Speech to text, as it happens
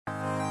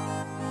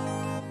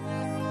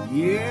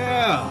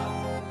Yeah,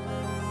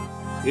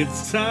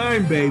 it's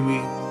time,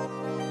 baby.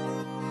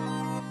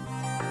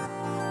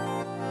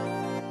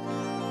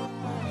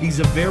 He's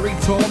a very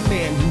tall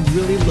man who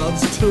really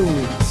loves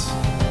tunes.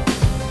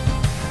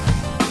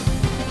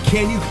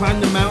 Can you climb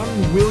the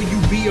mountain? Will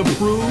you be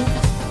approved?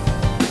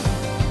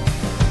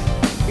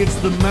 It's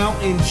the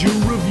Mountain Jew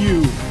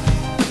Review.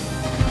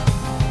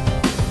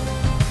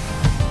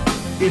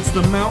 It's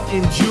the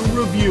Mountain Jew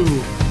Review.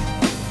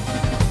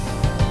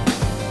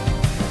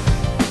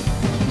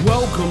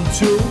 Welcome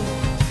to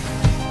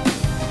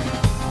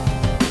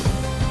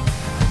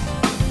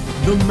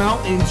the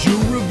Mountain Jew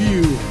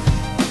Review.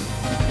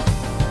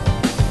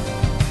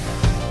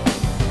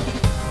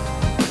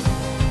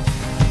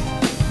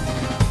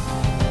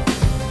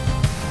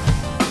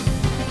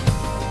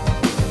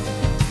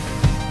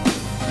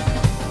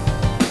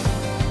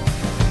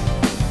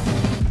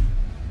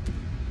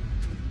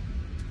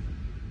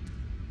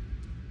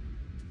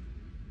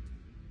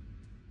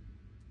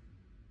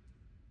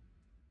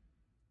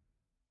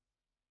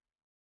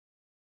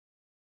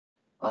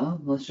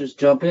 Let's just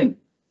jump in.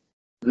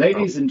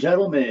 Ladies and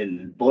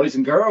gentlemen, boys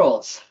and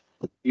girls,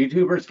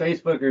 YouTubers,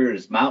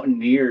 Facebookers,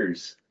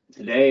 Mountaineers,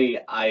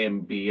 today I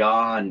am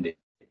beyond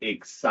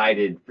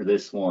excited for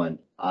this one.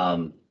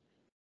 I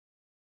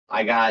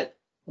got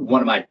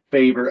one of my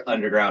favorite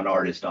underground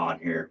artists on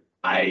here.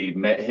 I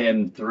met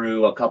him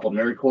through a couple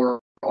nerdcore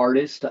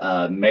artists,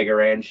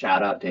 Megaran,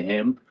 shout out to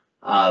him.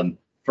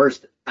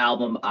 First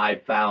album I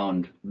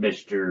found,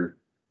 Mr.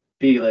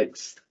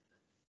 Felix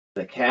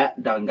the Cat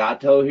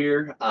Dangato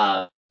here.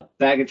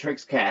 Bag of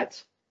Tricks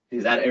Cats.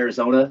 He's out of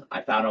Arizona.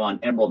 I found him on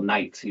Emerald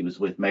Nights. He was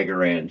with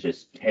Megaran,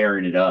 just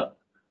tearing it up.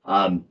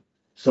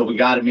 So we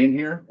got him in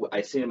here.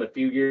 I seen him a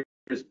few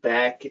years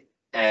back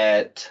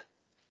at,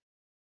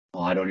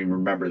 I don't even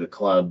remember the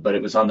club, but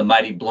it was on the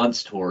Mighty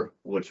Blunts tour,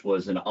 which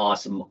was an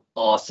awesome,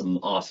 awesome,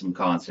 awesome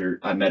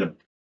concert. I met a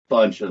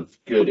bunch of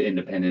good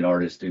independent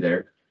artists through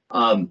there.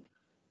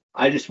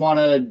 I just want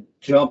to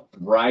jump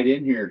right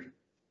in here.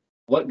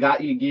 What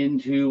got you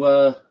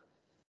into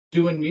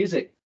doing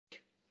music?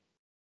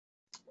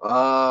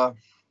 I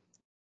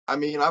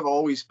mean, I've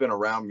always been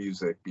around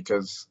music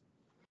because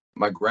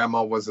my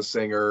grandma was a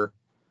singer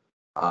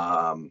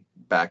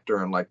back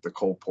during like the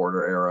Cole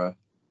Porter era.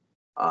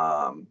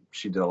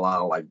 She did a lot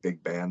of like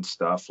big band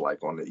stuff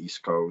like on the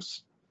East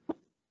Coast.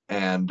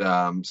 And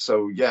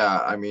so,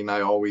 yeah, I mean,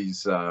 I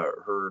always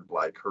heard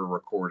like her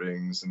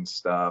recordings and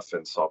stuff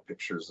and saw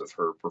pictures of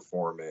her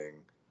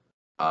performing.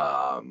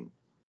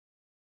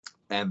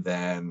 And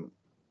then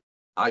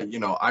I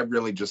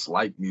really just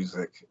like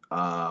music.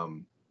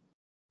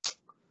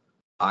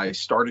 I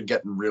started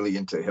getting really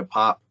into hip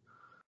hop,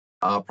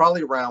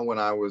 probably around when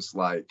I was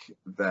like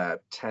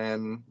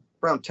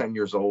around 10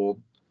 years old.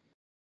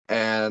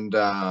 And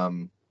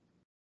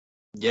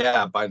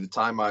yeah, by the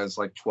time I was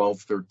like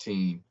 12,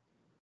 13,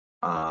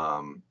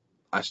 I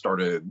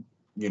started,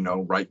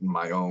 writing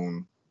my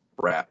own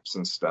raps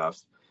and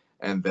stuff.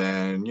 And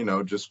then,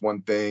 just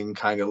one thing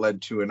kind of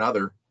led to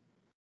another.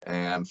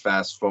 And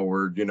fast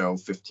forward,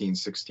 15,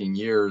 16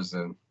 years,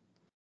 and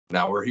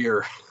now we're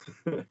here.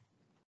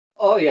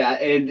 Oh yeah,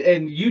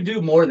 and you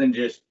do more than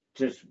just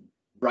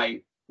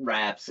write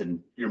raps,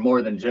 and you're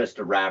more than just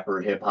a rapper,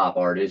 hip hop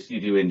artist.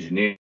 You do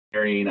engineering.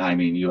 I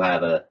mean, you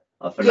have a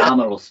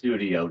phenomenal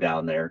studio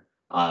down there.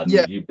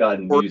 Yeah. You've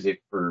done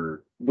music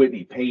for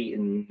Whitney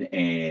Payton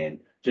and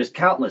just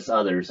countless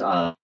others.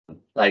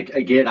 Like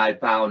again, I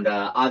found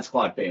Odd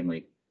Squad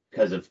Family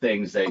because of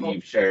things that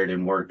you've shared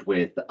and worked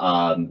with.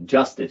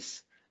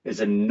 Justice is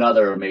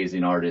another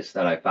amazing artist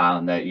that I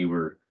found that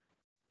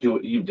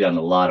you've done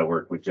a lot of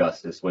work with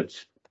Justice,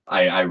 which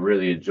I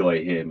really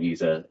enjoy him.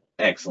 He's a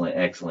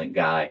excellent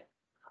guy.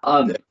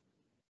 I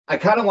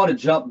kind of want to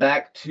jump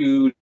back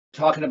to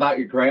talking about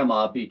your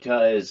grandma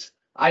because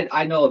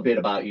I know a bit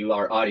about you.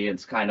 Our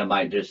audience kind of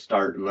might just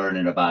start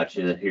learning about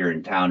you here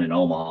in town in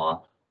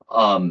Omaha.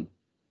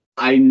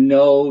 I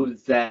know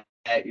that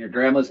your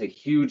grandma's a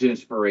huge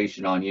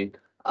inspiration on you.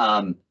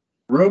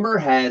 Rumor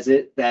has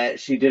it that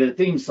she did a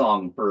theme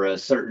song for a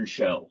certain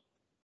show.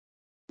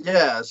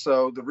 Yeah,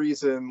 so the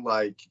reason,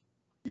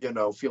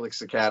 Felix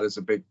the Cat is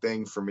a big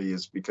thing for me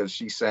is because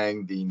she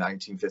sang the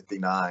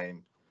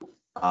 1959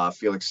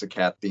 Felix the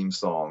Cat theme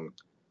song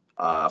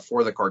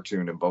for the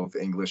cartoon in both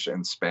English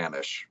and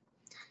Spanish.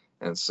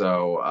 And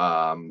so,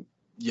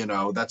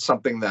 that's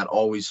something that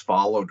always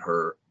followed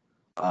her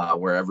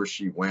wherever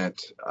she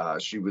went.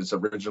 She was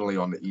originally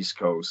on the East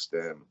Coast,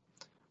 and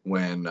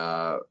when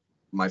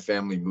my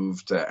family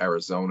moved to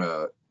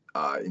Arizona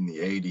in the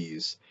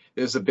 80s,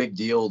 it was a big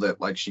deal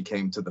that like she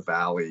came to the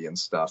Valley and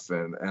stuff,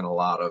 and a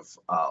lot of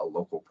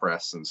local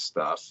press and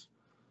stuff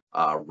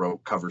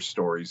wrote cover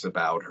stories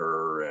about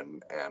her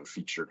and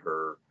featured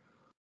her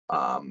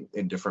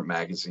in different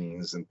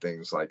magazines and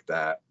things like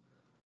that.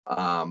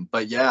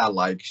 But yeah,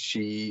 like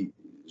she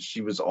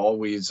was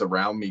always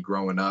around me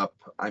growing up.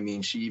 I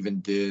mean, she even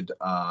did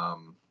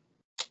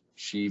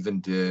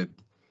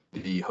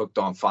the Hooked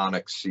on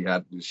Phonics.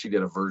 She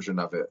did a version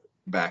of it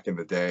back in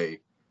the day.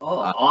 Oh,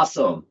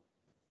 awesome.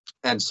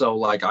 And so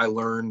like I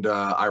learned,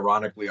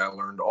 ironically, I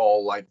learned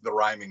all like the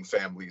rhyming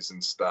families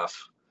and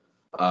stuff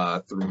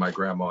through my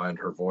grandma and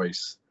her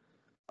voice.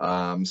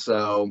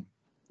 So,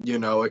 you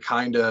know, it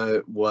kind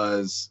of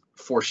was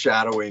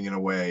foreshadowing in a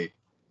way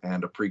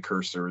and a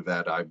precursor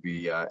that I'd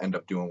be end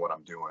up doing what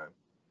I'm doing.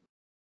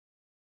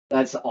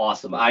 That's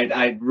awesome.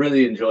 I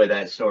really enjoy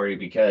that story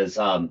because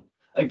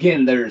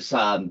again, there's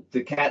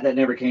The Cat That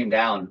Never Came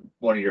Down,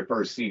 one of your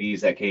first CDs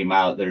that came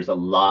out. There's a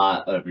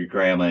lot of your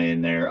grandma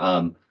in there.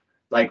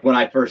 Like when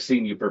I first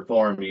seen you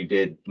perform, you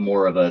did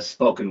more of a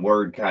spoken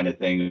word kind of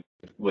thing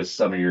with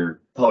some of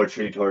your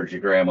poetry towards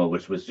your grandma,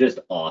 which was just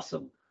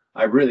awesome.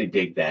 I really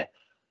dig that.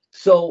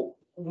 So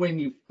when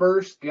you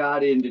first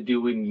got into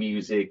doing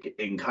music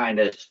and kind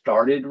of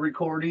started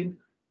recording,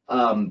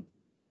 um,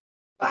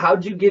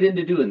 how'd you get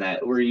into doing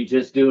that? Were you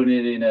just doing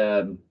it in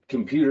a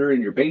computer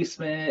in your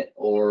basement,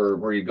 or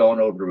were you going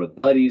over to a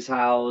buddy's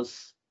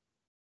house?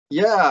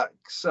 Yeah.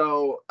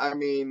 So, I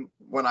mean,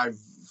 when I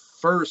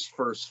first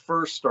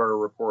started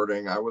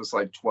recording, I was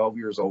like 12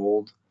 years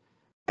old,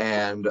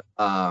 and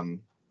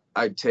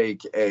I'd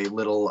take a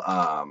little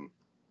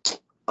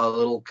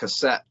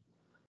cassette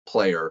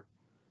player,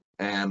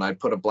 and I'd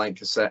put a blank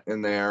cassette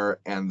in there,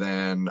 and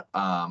then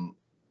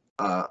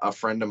a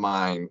friend of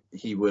mine,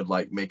 he would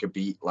like make a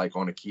beat like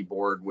on a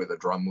keyboard with a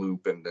drum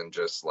loop, and then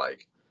just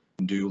like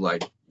do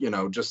like, you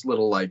know, just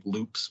little like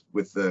loops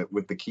with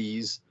the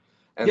keys.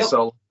 And Yep.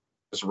 so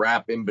just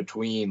rap in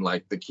between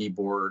like the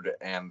keyboard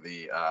and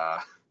the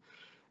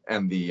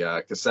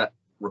cassette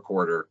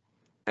recorder.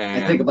 I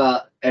think And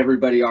about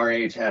everybody our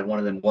age had one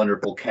of them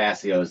wonderful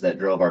Casios that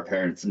drove our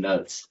parents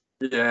nuts.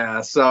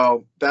 yeah,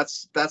 so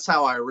that's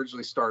how I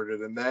originally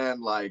started. And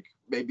then like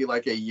maybe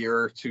like a year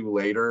or two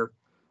later,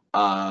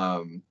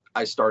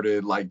 I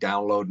started like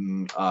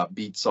downloading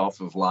beats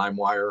off of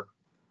LimeWire.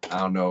 I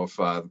don't know if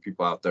the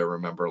people out there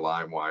remember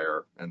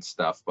LimeWire and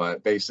stuff,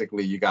 but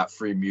basically you got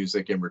free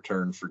music in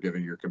return for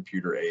giving your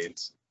computer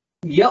aids.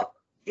 Yep,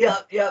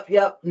 yep.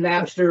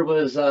 Napster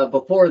was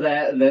before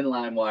that, and then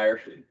LimeWire.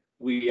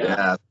 We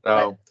Yeah,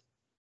 so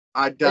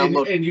I and,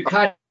 download. and you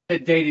kind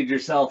of dated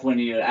yourself when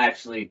you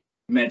actually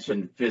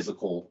mentioned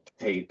physical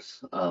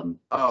tapes. Oh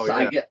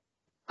So yeah,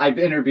 I've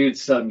interviewed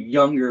some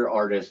younger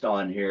artists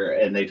on here,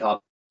 and they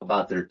talk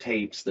about their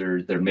tapes, their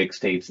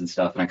mixtapes and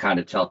stuff, and I kind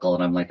of chuckle,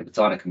 and I'm like, if it's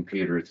on a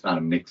computer, it's not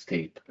a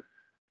mixtape.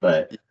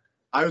 But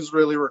I was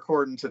really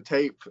recording to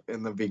tape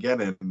in the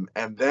beginning,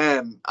 and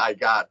then I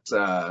got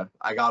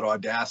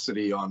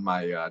Audacity on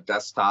my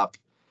desktop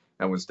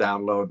and was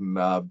downloading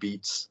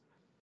beats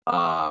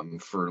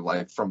for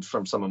like from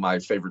some of my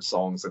favorite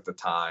songs at the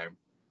time,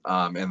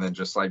 and then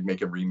just like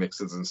making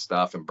remixes and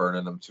stuff and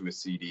burning them to a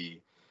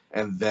CD.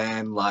 And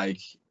then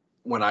like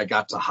when I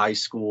got to high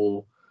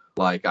school,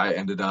 like I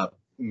ended up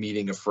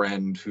meeting a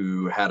friend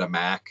who had a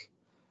Mac,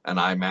 an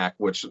iMac,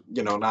 which,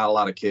 you know, not a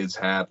lot of kids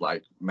had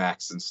like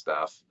Macs and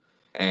stuff.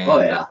 oh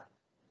And yeah,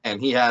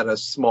 and he had a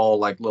small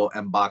like little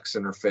M-Box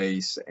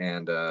interface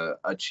and a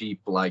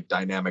cheap like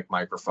dynamic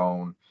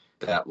microphone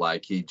that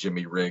like he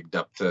Jimmy rigged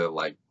up to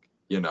like,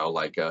 you know,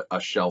 like a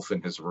shelf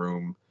in his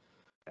room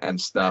and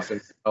stuff.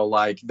 And so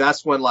like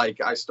that's when like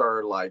I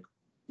started like,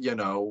 you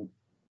know,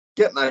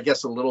 getting, I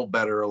guess, a little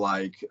better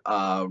like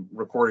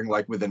recording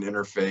like with an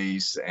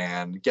interface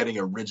and getting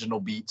original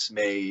beats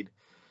made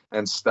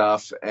and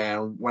stuff.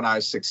 And when I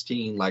was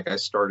 16, like I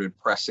started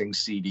pressing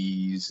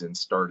CDs and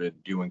started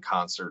doing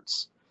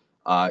concerts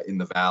in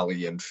the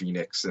Valley and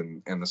Phoenix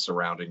and the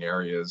surrounding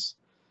areas.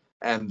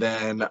 And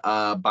then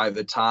by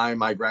the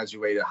time I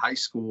graduated high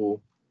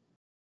school,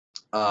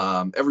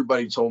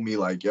 everybody told me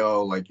like,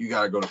 yo, like you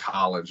got to go to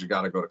college. You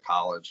got to go to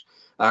college.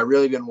 I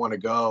really didn't want to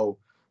go,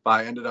 but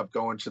I ended up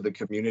going to the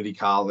community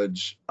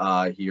college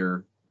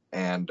here,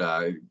 and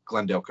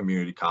Glendale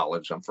Community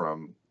College. I'm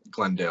from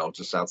Glendale,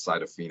 just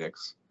outside of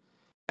Phoenix.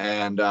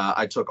 And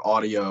I took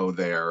audio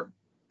there,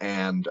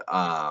 and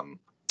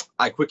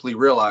I quickly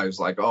realized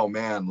like, oh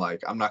man,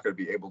 like I'm not going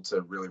to be able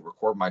to really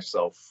record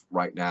myself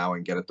right now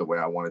and get it the way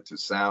I want it to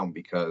sound,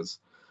 because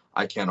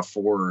I can't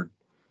afford,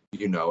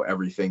 you know,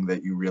 everything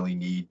that you really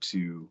need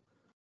to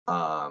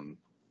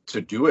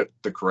do it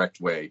the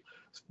correct way.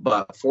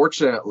 But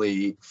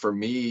fortunately for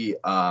me,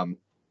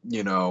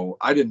 you know,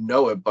 I didn't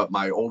know it, but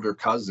my older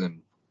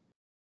cousin,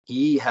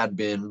 he had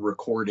been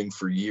recording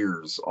for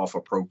years off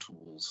of Pro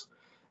Tools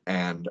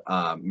and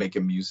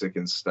making music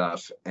and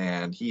stuff.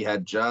 And he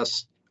had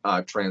just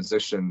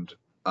transitioned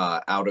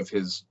out of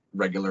his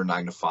regular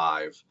 9 to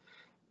 5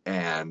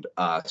 and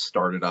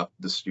started up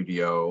the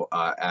studio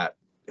at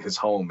his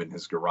home in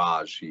his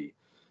garage. He,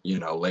 you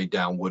know, laid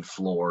down wood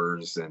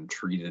floors and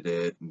treated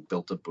it and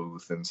built a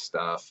booth and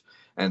stuff.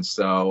 And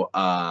so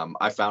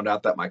I found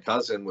out that my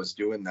cousin was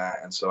doing that.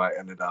 And so I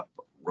ended up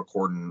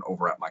recording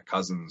over at my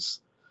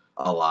cousin's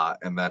a lot.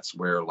 And that's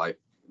where like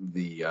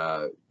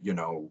the, you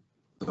know,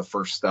 the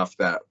first stuff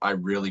that I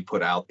really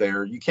put out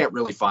there. You can't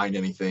really find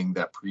anything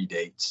that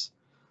predates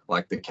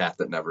like The Cat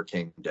That Never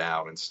Came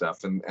Down and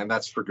stuff. And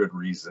that's for good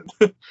reason.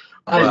 I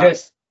But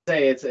just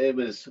say it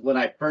was when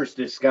I first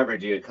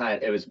discovered you,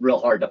 it was real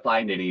hard to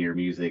find any of your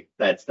music.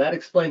 That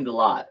explained a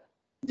lot.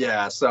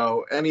 Yeah,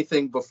 so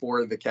anything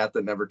before The Cat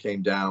That Never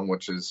Came Down,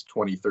 which is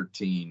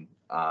 2013,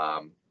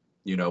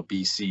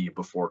 BC,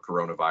 before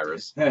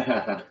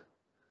coronavirus,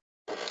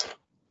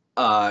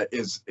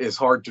 is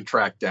hard to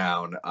track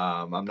down.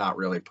 I'm not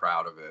really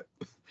proud of it,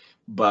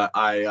 but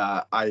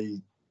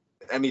I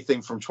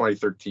anything from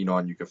 2013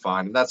 on you could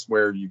find, and that's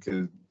where you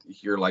could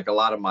hear like a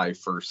lot of my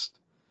first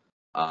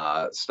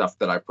stuff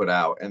that I put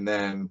out. And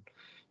then,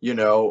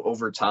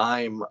 over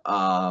time,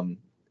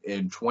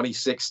 in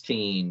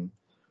 2016,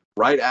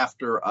 right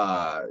after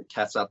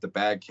Cats Out the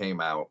Bag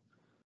came out,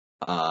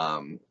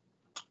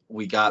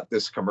 we got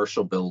this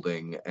commercial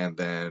building, and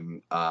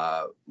then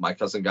my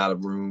cousin got a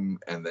room,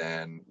 and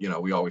then,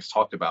 we always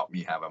talked about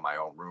me having my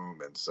own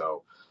room. And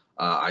so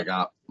I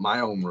got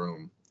my own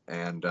room,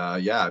 and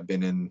I've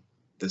been in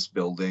this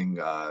building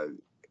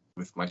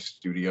with my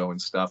studio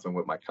and stuff, and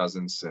with my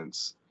cousin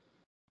since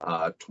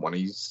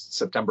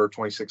September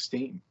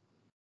 2016.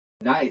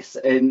 Nice.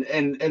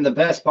 And the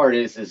best part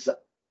is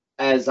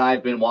as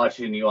I've been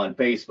watching you on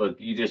Facebook,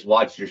 you just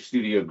watch your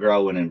studio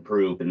grow and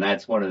improve, and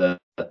that's one of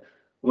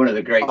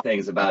the great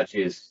things about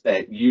you is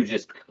that you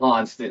just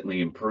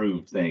constantly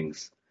improve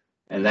things,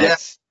 and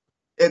that's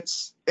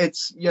it's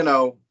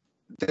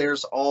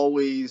there's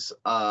always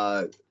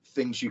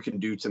things you can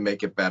do to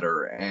make it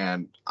better,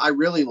 and I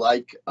really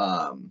like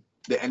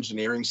the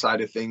engineering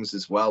side of things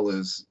as well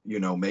as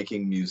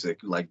making music,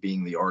 like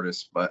being the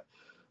artist. But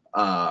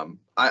I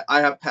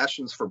have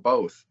passions for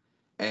both,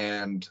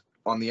 and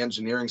on the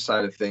engineering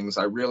side of things,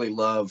 I really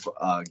love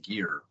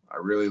gear. I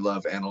really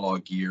love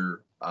analog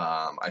gear.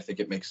 I think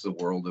it makes the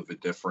world of a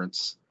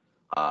difference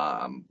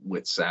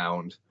with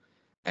sound.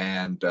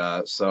 And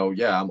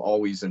I'm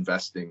always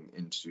investing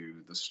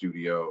into the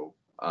studio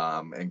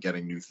and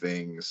getting new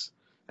things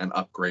and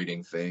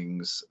upgrading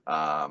things.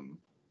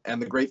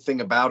 And the great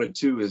thing about it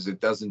too is it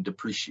doesn't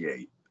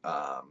depreciate.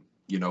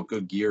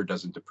 Good gear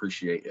doesn't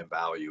depreciate in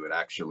value. It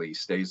actually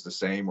stays the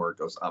same, or it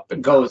goes up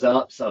and goes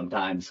up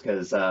sometimes,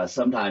 because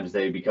sometimes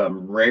they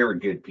become rare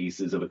good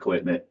pieces of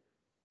equipment.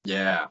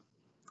 Yeah.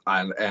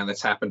 And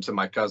it's happened to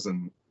my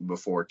cousin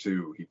before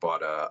too. He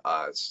bought a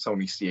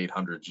Sony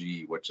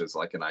C800G, which is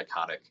like an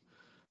iconic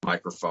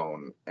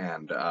microphone,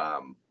 and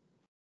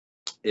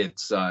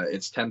it's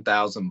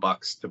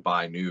 $10,000 to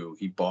buy new.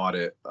 He bought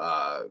it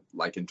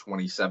like in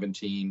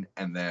 2017,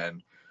 and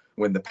then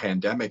when the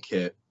pandemic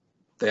hit,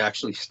 they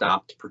actually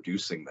stopped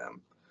producing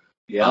them.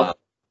 Yeah,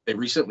 they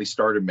recently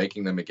started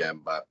making them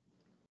again, but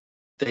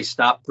they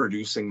stopped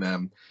producing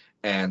them.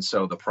 And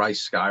so the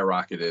price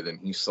skyrocketed, and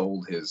he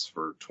sold his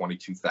for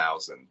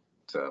 $22,000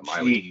 to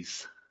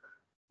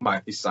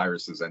Miley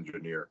Cyrus's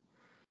engineer.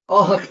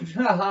 Oh,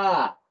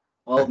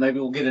 well,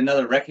 maybe we'll get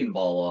another wrecking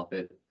ball off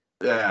it.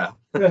 Yeah.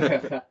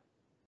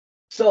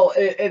 So,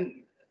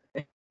 and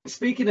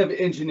speaking of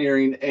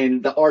engineering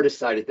and the artist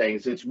side of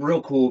things, it's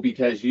real cool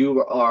because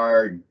you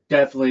are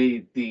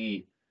definitely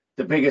the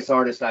biggest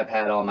artist I've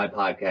had on my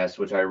podcast,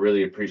 which I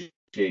really appreciate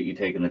you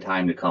taking the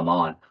time to come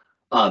on.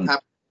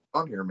 Happy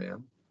on here,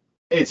 man.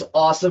 It's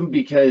awesome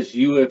because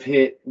you have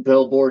hit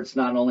billboards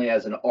not only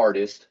as an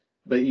artist,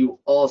 but you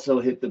also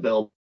hit the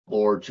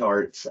Billboard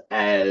charts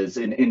as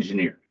an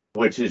engineer,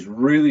 which is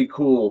really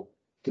cool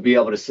to be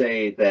able to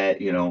say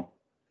that,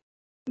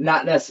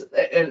 not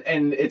necessarily,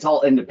 and it's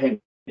all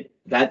independent.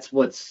 That's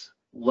what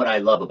I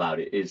love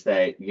about it, is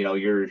that,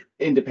 you're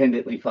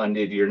independently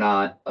funded. You're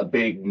not a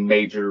big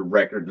major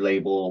record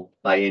label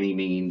by any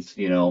means,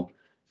 so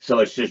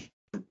it's just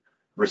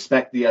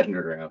respect the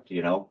underground,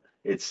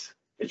 it's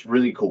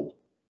really cool.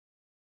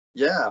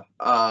 Yeah.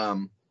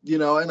 And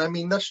I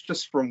mean, that's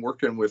just from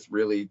working with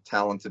really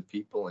talented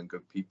people and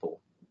good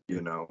people,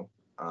 it's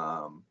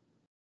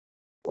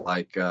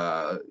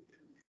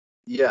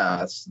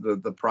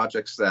the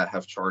projects that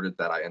have charted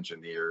that I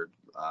engineered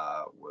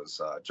was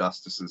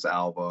Justice's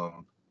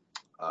album,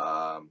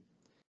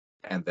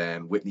 and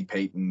then Whitney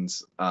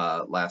Payton's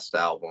last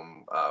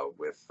album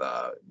with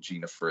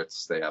Gina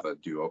Fritz. They have a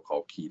duo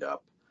called Keyed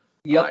Up.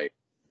 Yep.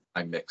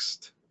 I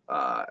mixed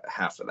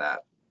half of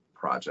that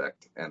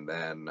project, and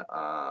then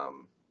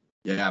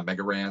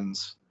Mega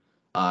Ran's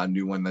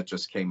new one that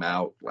just came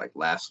out like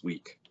last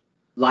week,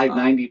 Live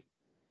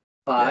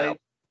 95.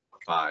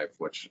 5,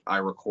 which I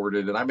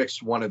recorded, and I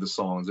mixed one of the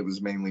songs. It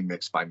was mainly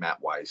mixed by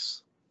Matt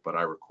Weiss, but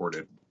I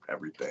recorded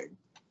everything.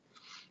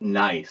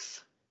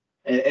 Nice.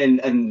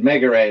 And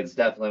Mega Ran's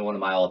definitely one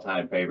of my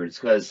all-time favorites,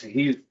 because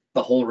he's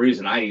the whole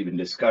reason I even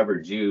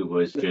discovered you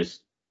was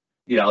just,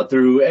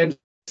 through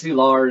MC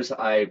Lars,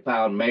 I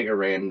found Mega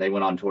Ran. They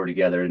went on tour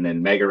together, and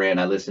then Mega Ran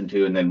I listened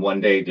to, and then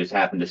one day just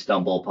happened to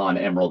stumble upon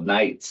Emerald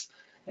Knights,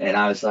 and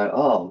I was like,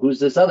 oh,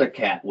 who's this other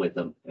cat with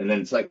them? And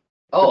then it's like,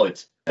 oh,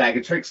 it's Bag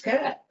of Tricks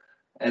Cat.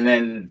 And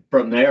then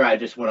from there, I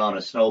just went on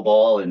a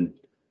snowball, and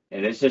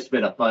it's just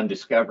been a fun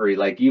discovery.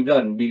 Like, you've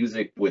done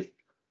music with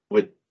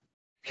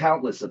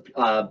countless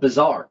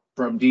Bizarre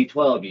from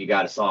D12. You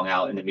got a song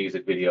out in the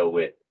music video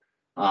with.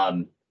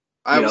 I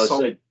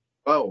was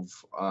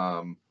 12.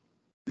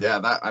 Yeah,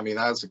 that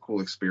was a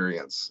cool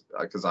experience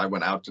because I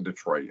went out to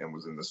Detroit and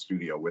was in the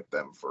studio with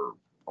them for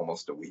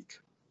almost a week.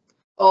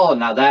 Oh,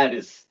 now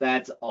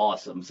that's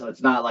awesome. So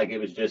it's not like it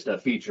was just a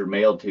feature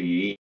mailed to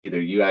you either.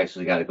 You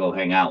actually got to go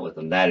hang out with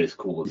them. That is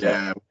cool as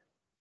Yeah, heck.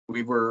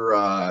 we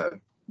were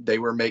they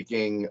were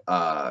making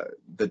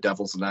The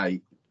Devil's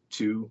Night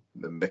 2,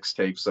 the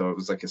mixtape, so it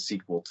was like a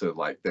sequel to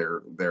like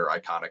their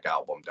iconic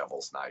album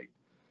Devil's Night.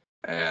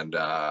 And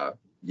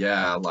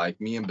yeah,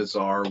 like me and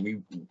Bizarre,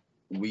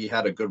 we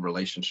had a good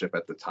relationship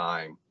at the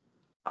time.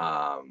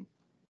 Um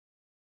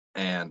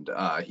and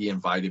he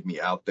invited me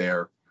out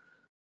there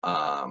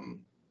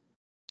um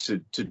to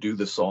do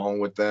the song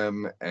with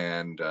them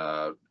and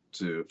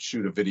to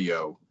shoot a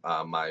video.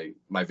 My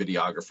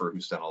videographer,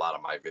 who's done a lot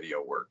of my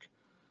video work,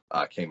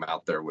 came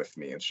out there with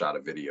me and shot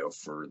a video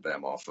for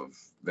them off of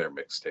their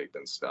mixtape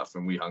and stuff.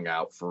 And we hung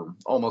out for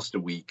almost a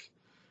week,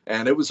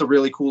 and it was a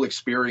really cool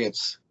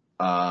experience.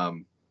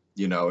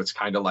 It's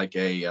kind of like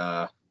a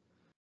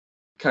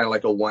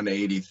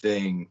 180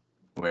 thing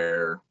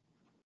where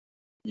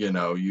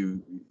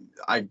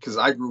because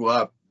I grew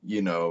up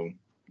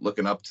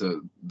looking up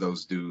to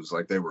those dudes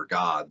like they were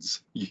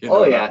gods.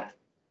 Oh yeah.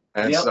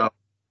 And Yep. so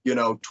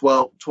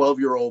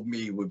 12-year-old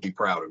me would be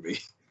proud of me.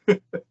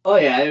 Oh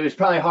yeah. It was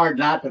probably hard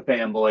not to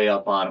fanboy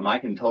up on them. I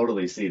can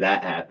totally see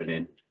that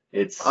happening.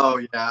 It's Oh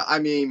yeah, I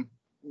mean,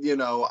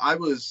 I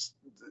was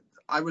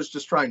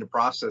just trying to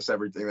process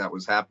everything that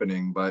was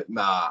happening, but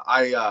nah,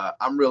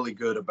 I'm really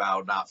good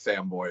about not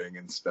fanboying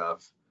and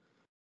stuff.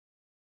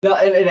 no,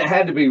 and it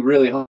had to be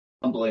really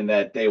humbling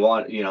that they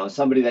want,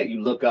 somebody that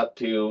you look up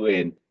to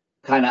and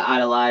kind of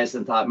idolized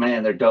and thought,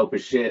 man, they're dope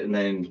as shit, and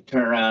then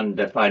turn around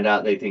to find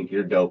out they think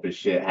you're dope as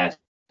shit has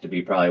to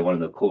be probably one of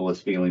the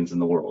coolest feelings in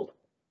the world.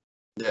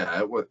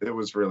 Yeah, it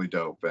was really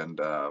dope, and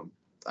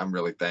I'm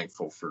really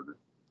thankful for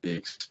the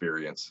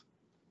experience.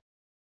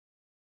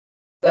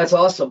 That's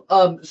awesome.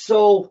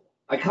 So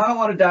I kind of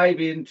want to dive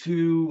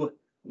into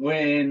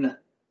when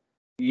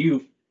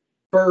you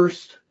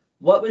first,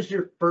 what was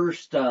your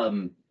first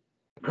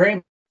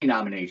Grammy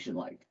nomination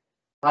like?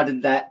 How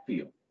did that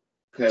feel?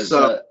 Because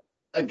So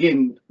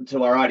again,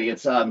 to our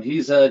audience,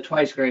 he's a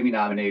twice Grammy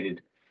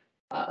nominated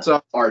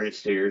so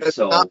artist here. it's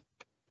So not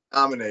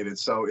nominated,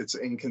 so it's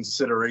in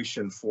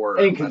consideration for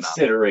in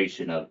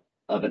consideration of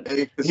it,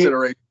 in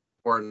consideration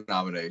for a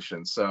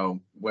nomination. So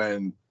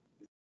when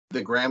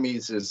the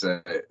Grammys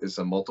is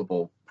a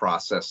multiple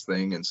process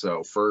thing, and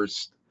so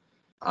first,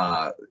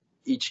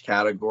 each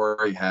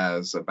category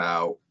has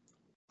about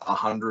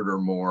 100 or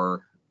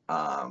more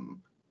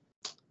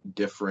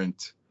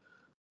different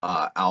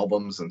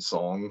albums and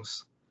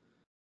songs.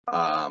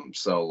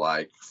 So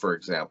like for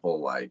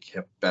example, like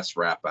best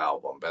rap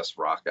album, best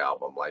rock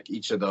album, like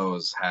each of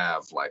those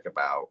have like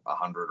about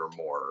 100 or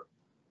more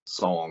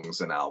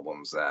songs and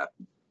albums that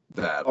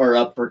are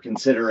up for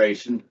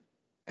consideration.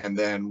 and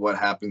then what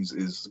happens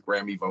is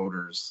Grammy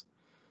voters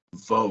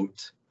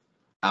vote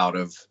out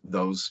of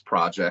those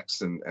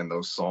projects and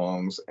those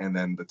songs, and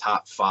then the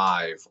top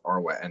 5 are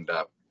what end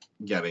up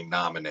getting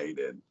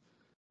nominated,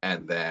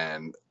 and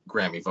then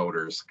Grammy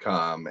voters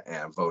come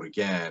and vote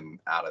again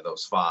out of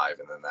those 5,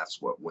 and then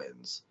that's what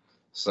wins.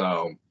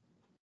 So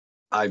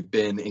I've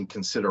been in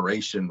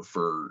consideration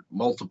for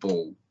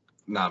multiple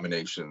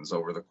nominations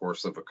over the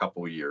course of a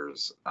couple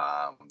years.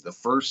 The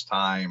first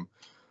time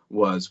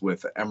was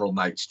with Emerald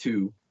Knights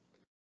 2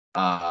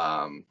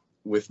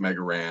 with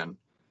Mega Ran,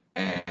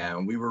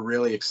 and we were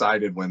really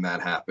excited when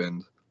that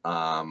happened.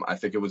 I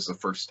think it was the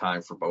first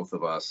time for both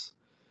of us,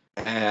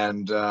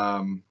 and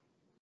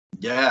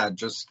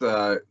just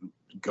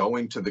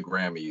going to the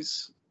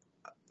Grammys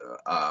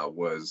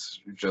was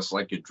just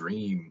like a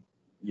dream.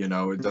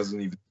 It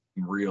doesn't even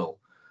seem real.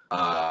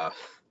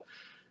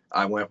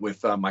 I went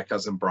with my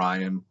cousin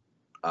Brian,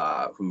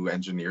 who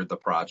engineered the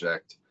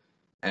project,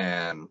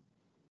 and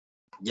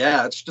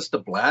yeah, it's just a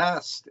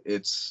blast.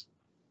 It's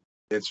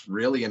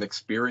really an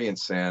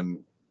experience,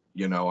 and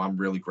I'm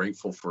really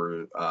grateful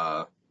for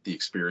the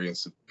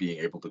experience of being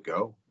able to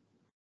go.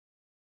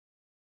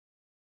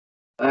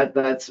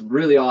 That's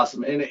really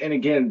awesome. And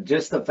again,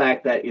 just the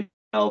fact that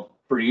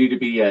for you to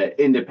be an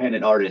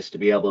independent artist, to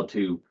be able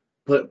to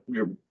put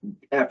your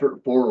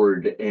effort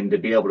forward and to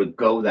be able to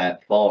go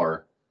that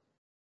far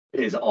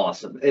is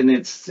awesome. And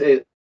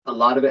a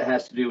lot of it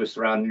has to do with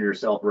surrounding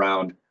yourself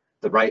around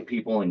the right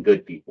people and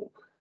good people.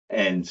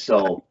 And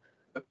so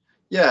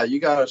Yeah, you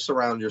got to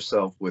surround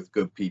yourself with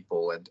good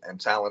people and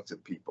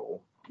talented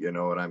people. You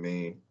know what I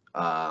mean?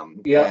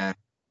 yeah. And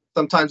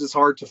sometimes it's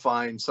hard to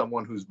find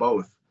someone who's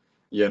both.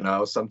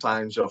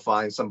 Sometimes you'll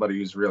find somebody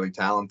who's really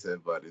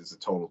talented but is a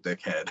total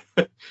dickhead.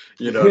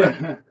 you know, what I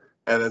mean?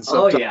 And then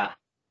Oh sometimes yeah.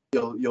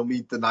 you'll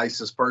meet the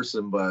nicest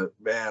person, but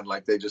man,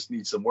 like they just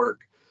need some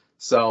work.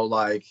 So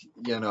like,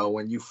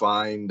 when you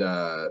find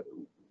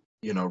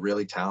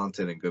really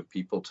talented and good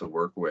people to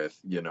work with,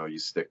 you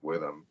stick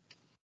with them.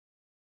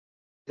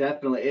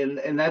 Definitely.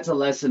 And that's a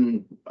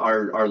lesson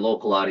our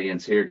local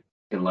audience here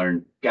can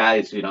learn.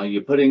 Guys,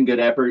 you put in good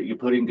effort, you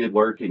put in good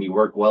work, and you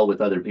work well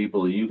with other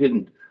people, you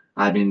can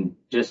I mean,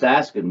 just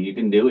ask him. You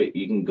can do it.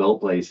 You can go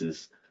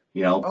places.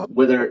 You know, Oh,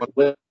 whether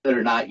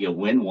or not you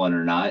win one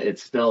or not,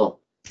 it's still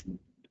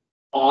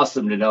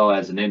awesome to know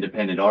as an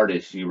independent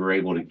artist you were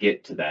able to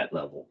get to that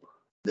level,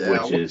 yeah,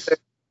 which is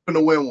I'm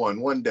gonna win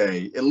one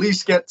day. At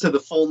least get to the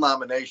full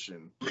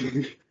nomination.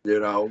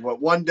 But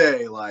one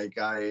day, like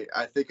I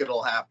think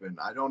it'll happen.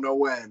 I don't know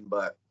when,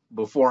 but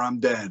before I'm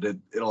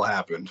dead, it'll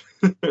happen.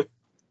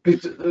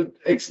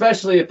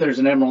 especially if there's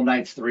an Emerald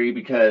Knights 3,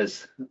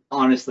 because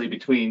honestly,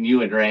 between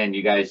you and Rand,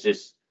 you guys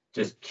just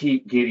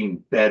keep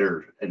getting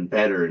better and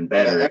better and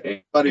Yeah, better.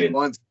 everybody And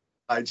wants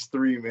Knights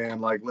 3,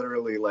 man. Like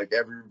literally, like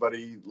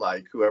everybody,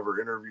 like whoever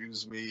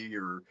interviews me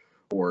or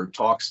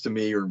talks to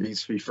me or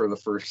meets me for the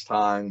first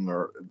time,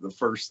 or the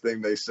first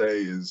thing they say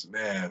is,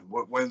 "Man,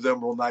 when's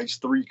Emerald Knights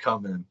 3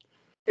 coming?"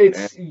 And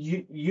it's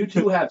you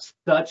two have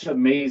such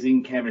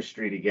amazing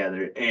chemistry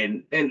together.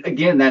 And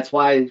again, that's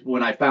why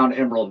when I found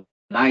Emerald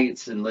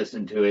Knights and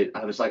listened to it,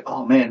 I was like,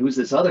 oh man, who's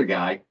this other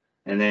guy?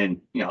 And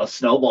then, a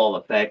snowball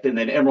effect. And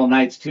then Emerald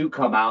Knights 2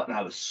 come out, and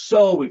I was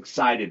so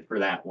excited for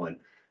that one.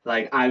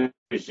 Like I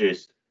was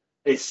just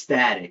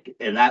ecstatic,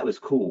 and that was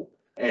cool.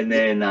 And yeah,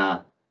 then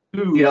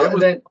dude, it and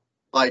was then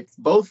like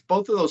both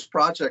of those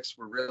projects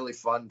were really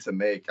fun to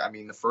make. I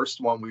mean, the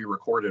first one we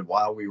recorded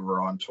while we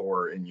were on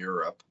tour in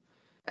Europe,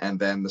 and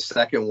then the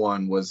second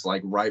one was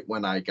like right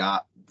when I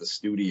got the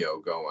studio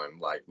going.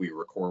 Like we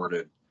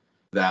recorded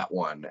that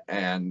one,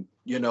 and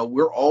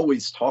we're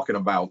always talking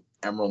about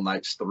Emerald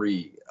Knights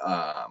 3.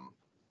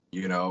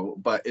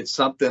 But it's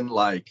something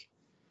like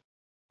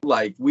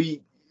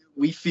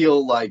we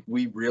feel like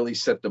we really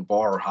set the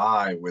bar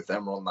high with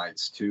Emerald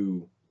Knights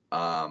 2,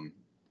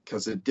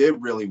 because it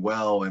did really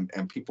well,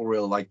 and people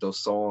really like those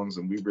songs,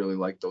 and we really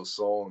like those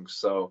songs.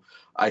 So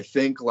I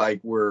think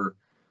like we're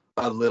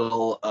a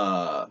little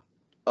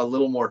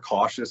more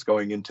cautious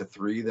going into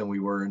 3 than we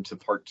were into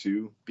part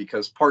 2,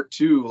 because part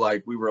 2,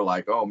 like we were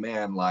like, oh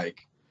man,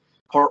 like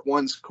part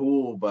 1's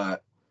cool,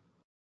 but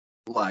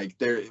like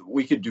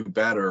we could do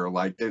better.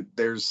 Like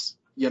there's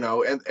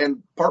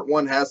and part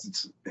 1 has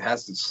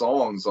its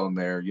songs on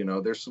there.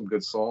 There's some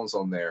good songs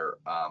on there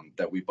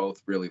that we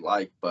both really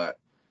like, but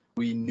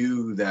we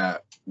knew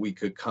that we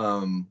could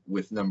come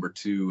with number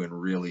 2 and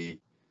really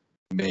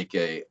make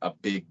a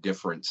big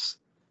difference,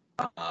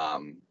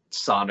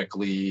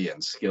 sonically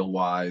and skill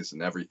wise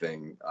and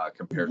everything,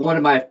 compared one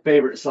of my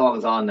favorite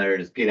songs on there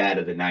is "Get Out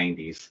of the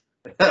 '90s."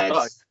 to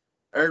That's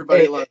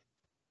everybody it, loves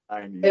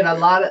 90s, and a man.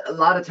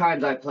 lot of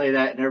times I play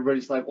that, and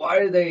everybody's like, "Why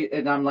are they?"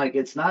 And I'm like,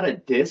 "It's not a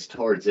diss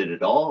towards it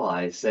at all."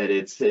 I said,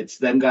 "It's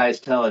them guys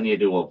telling you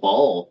to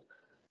evolve.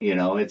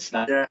 It's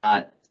not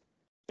Yeah,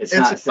 it's it's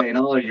not saying,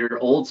 oh, you're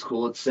old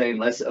school. It's saying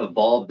let's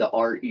evolve the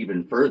art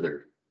even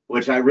further,"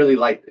 which I really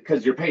like,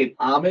 because you're paying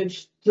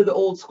homage to the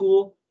old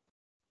school,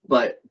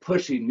 but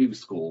pushing new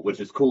school, which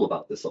is cool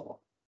about this song.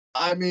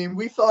 I mean,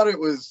 we thought it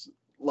was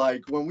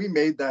like when we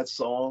made that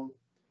song,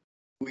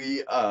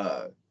 we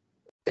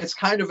it's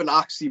kind of an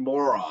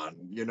oxymoron,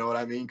 you know what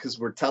I mean? Because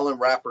we're telling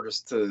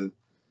rappers to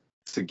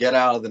get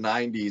out of the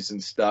 90s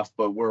and stuff,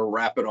 but we're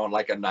rapping on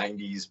like a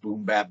 90s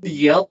boom bap beat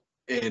Yep.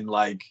 in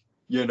like,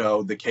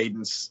 the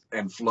cadence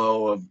and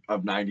flow of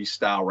 90s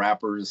style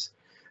rappers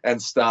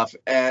and stuff.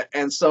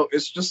 And so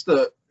it's just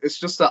a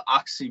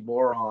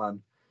oxymoron,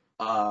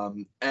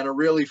 and a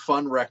really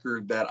fun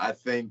record that I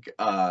think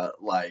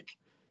like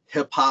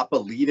hip hop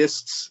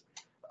elitists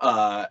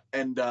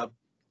end up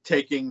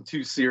taking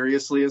too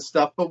seriously and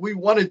stuff. But we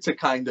wanted to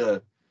kind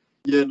of,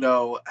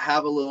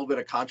 have a little bit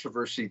of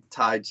controversy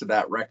tied to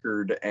that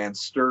record and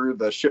stir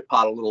the shit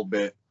pot a little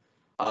bit,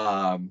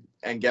 and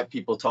get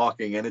people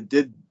talking. And it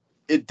did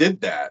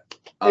that.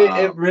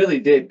 It really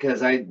did,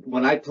 because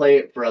when I play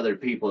it for other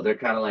people, they're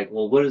kind of like,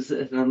 "Well, what is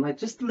it?" And I'm like,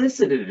 "Just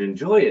listen and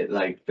enjoy it.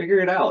 Like, figure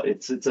it out.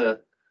 It's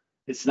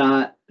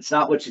not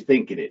what you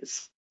think it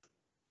is."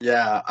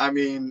 Yeah, I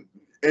mean,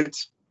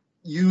 it's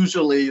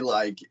usually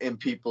like in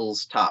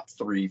people's top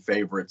 3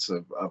 favorites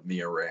of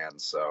Mia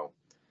Rand. So,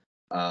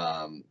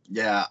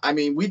 yeah, I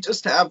mean, we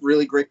just have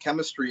really great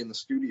chemistry in the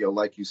studio,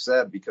 like you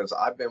said, because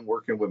I've been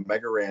working with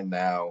Mega Ran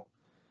now.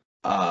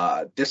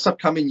 This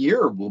upcoming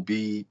year will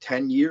be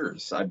 10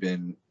 years. I've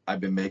been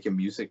making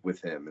music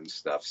with him and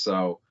stuff.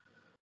 So,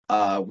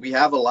 we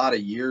have a lot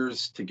of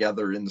years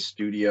together in the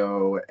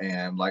studio,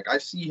 and like I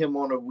see him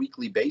on a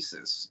weekly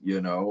basis.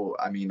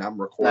 I mean,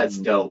 That's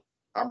dope.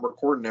 I'm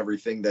recording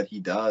everything that he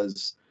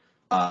does.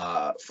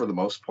 For the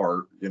most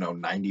part,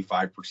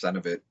 95%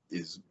 of it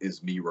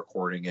is me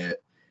recording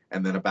it,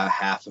 and then about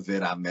half of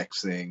it I'm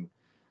mixing.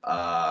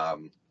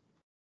 And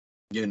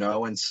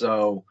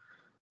so,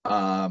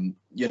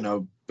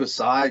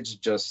 besides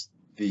just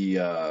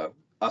the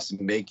us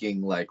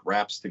making like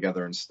raps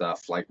together and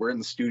stuff, like we're in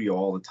the studio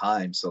all the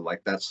time, so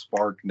like that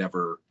spark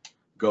never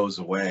goes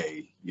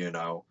away. Yeah,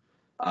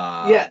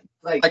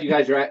 like Like you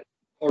guys are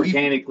we,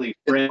 organically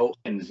you know,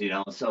 friends.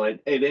 So and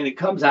it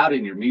comes out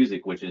in your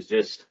music, which is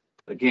just,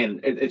 again,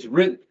 it's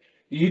really,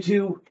 you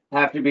two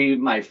have to be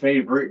my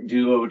favorite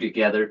duo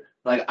together.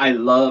 Like I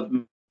love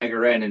Mega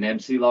Ran and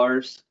MC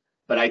Lars,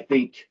 but I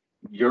think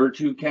your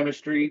two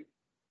chemistry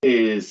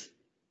is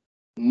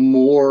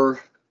more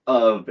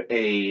of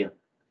a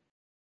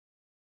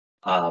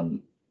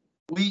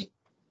we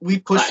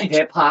push each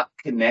hip hop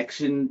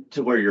connection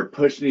to where you're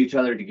pushing each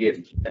other to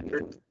get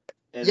better.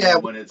 And Yeah,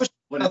 then when it's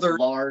other-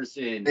 Lars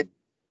and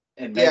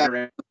Yeah, Mega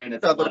Ran,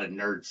 it's a lot of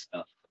nerd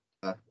stuff.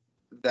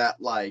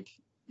 that like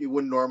you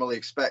wouldn't normally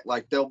expect.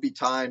 Like there'll be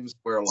times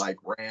where like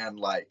Ran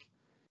like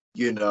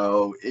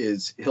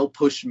he'll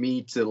push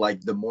me to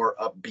like the more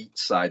upbeat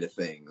side of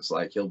things.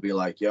 Like he'll be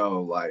like,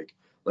 yo, like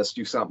let's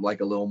do something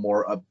like a little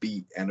more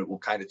upbeat, and it will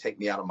kind of take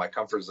me out of my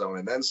comfort zone.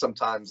 And then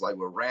sometimes like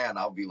with Ran,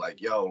 I'll be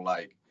like, yo,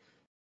 like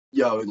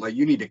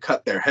you need to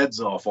cut their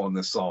heads off on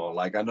this song.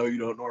 Like I know you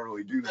don't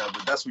normally do that,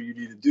 but that's what you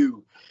need to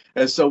do.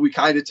 And so we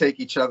kind of take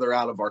each other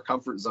out of our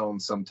comfort zone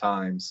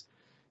sometimes.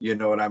 You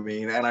know what I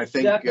mean? And I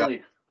think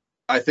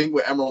I think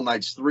with Emerald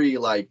Knights 3,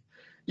 like,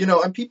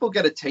 and people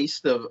get a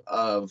taste of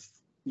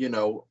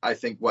I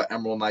think what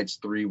Emerald Knights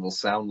 3 will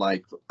sound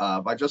like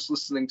by just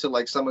listening to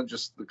like some of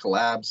just the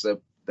collabs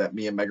that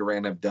me and Mega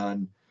Ran have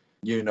done,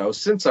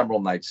 since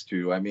Emerald Knights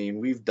 2. I mean,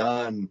 we've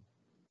done,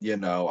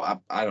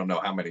 I don't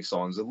know how many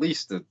songs, at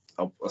least a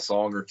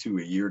song or two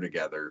a year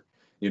together.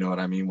 You know what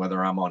I mean?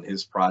 Whether I'm on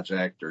his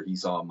project or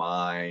he's on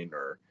mine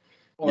or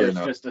it's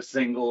just a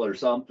single or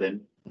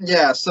something.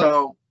 Yeah.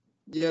 So,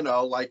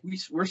 like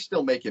we're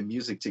still making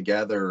music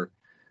together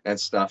and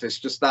stuff. It's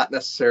just not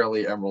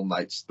necessarily Emerald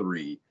Knights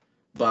 3.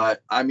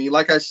 But I mean,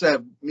 like I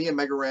said, me and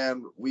Mega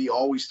Ran, we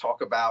always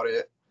talk about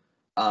it.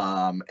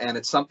 And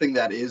it's something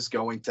that is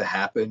going to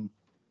happen.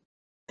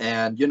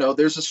 And,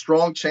 there's a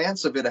strong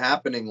chance of it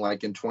happening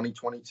like in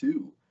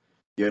 2022.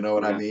 You know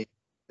what I mean?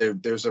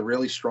 There's a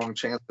really strong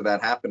chance of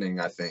that happening,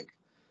 I think.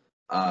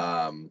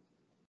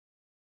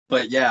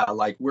 But yeah,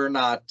 like we're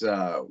not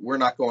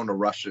going to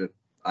rush it.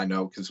 I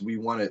know, because we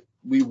want it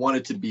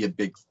to be a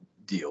big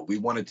deal. We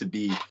want it to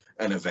be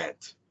an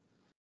event.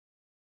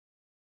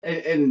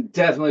 And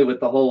definitely with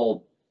the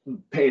whole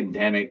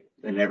pandemic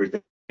and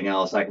everything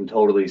else, I can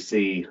totally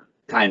see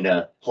kind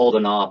of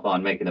holding off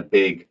on making a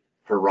big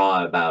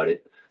hurrah about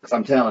it. Because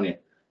I'm telling you,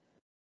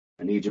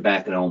 I need you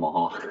back in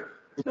Omaha.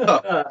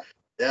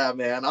 Yeah,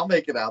 man, I'll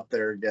make it out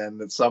there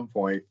again at some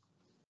point.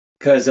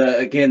 Because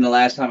again, the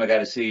last time I got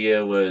to see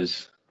you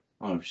was,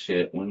 oh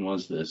shit, when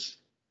was this?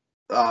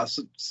 Fall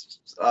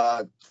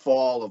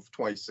of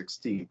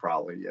 2016,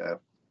 probably. Yeah.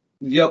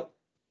 Yep,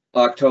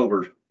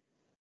 October.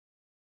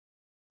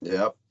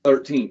 Yep.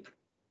 13th.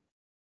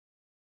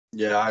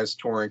 Yeah, I was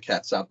touring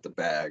Cats Out the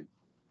Bag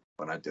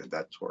when I did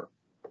that tour.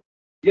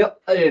 Yep,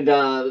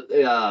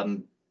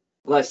 and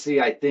let's see,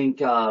 I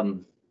think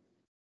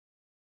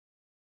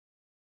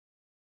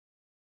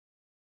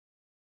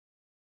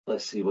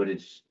let's see, what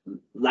is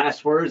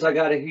Last Words I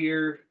Gotta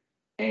Hear,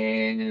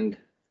 and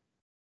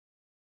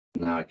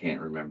now I can't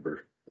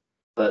remember.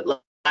 But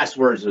Last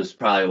Words was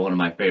probably one of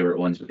my favorite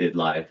ones we did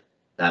live.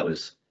 That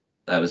was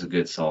a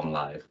good song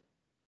live.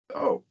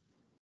 Oh.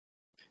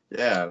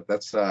 Yeah,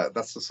 that's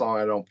the song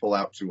I don't pull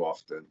out too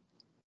often.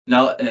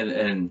 No,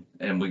 and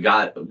we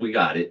got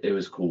it. It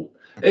was cool.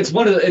 It's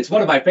one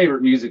of my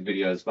favorite music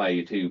videos by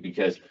you too,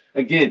 because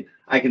again,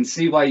 I can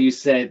see why you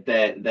said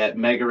that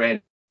Mega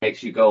Ran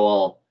makes you go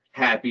all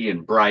happy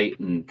and bright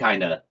and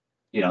kind of,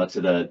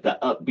 to the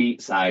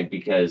upbeat side,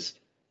 because,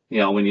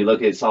 when you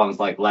look at songs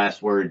like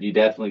Last Word, you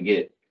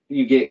definitely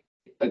get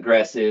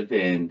aggressive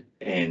and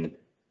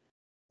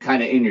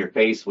kind of in your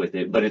face with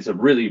it, but it's a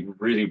really,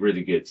 really,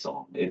 really good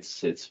song.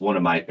 It's one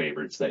of my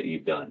favorites that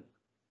you've done.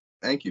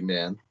 Thank you,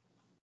 man.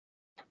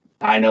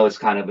 I know it's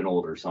kind of an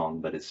older song,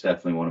 but it's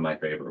definitely one of my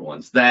favorite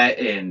ones. That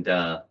and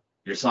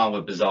your song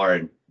with Bizarre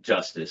and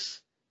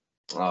Justice.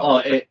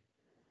 And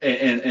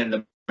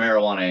the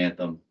Marijuana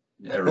Anthem.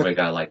 Everybody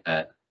got like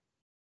that.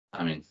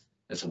 I mean,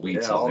 it's a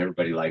weed song.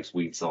 Everybody likes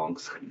weed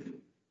songs.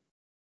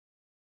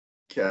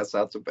 Cats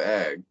Out the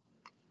Bag.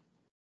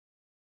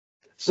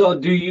 So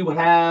do you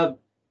have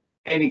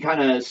any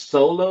kind of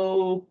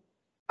solo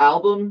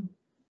album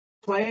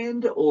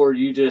planned, or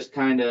you just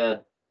kind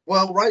of...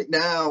 Well, right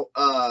now,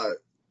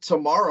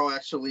 tomorrow,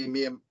 actually,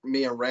 me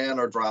and Ran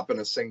are dropping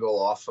a single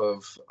off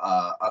of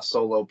a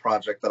solo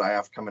project that I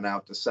have coming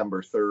out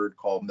December 3rd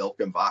called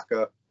Milk and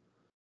Vodka.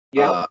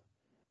 Yeah.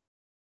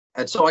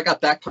 And so I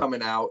got that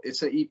coming out.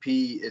 It's an EP.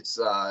 It's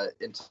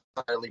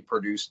entirely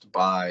produced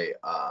by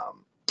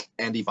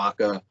Andy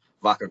Vaca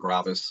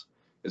Gravis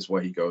is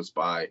what he goes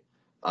by.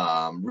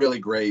 Really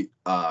great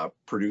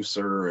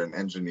producer and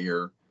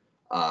engineer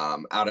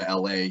out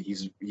of LA.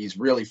 He's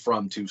really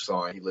from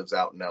Tucson. He lives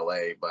out in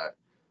LA, but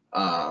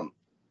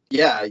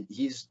yeah,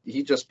 he's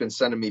just been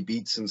sending me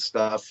beats and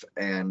stuff,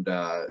 and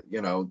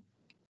man,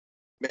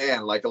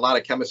 like a lot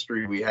of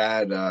chemistry we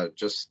had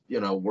just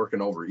working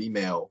over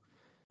email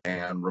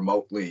and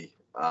remotely,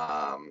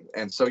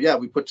 and so yeah,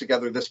 we put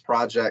together this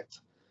project,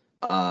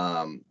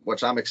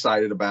 which I'm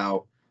excited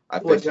about.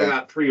 Which I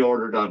got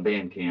pre-ordered on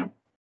Bandcamp.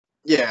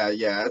 Yeah,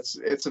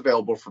 it's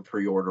available for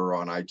pre-order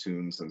on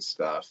iTunes and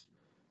stuff.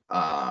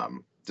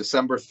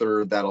 December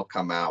 3rd, that'll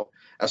come out.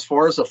 As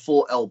far as a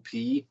full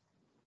LP,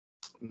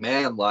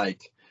 man,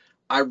 like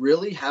I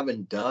really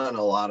haven't done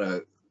a lot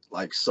of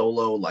like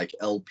solo like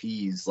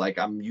LPs. Like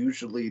I'm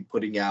usually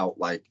putting out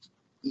like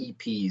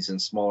EPs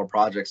and smaller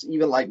projects.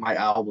 Even like my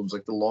albums,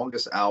 like the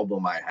longest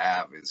album I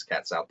have is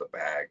Cats Out the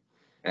Bag.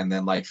 And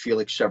then like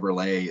Felix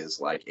Chevrolet is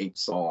like 8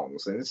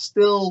 songs. And it's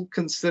still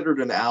considered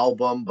an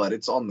album, but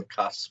it's on the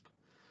cusp.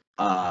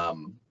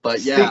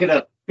 But yeah. Speaking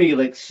of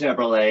Felix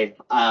Chevrolet,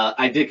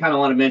 I did kind of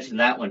want to mention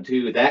that one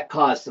too. That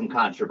caused some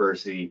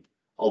controversy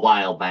a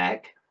while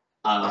back.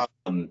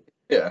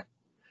 Yeah.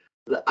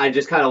 I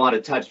just kind of want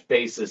to touch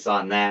basis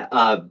on that.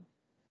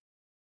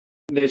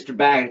 Mr.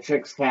 Bag of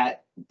Tricks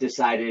Cat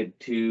decided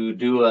to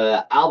do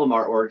a album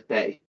artwork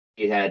that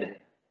he had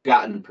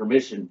gotten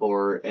permission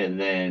for, and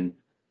then,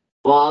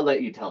 well, I'll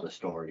let you tell the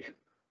story.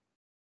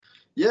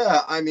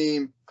 Yeah, I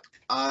mean,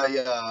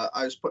 I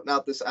was putting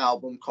out this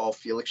album called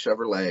Felix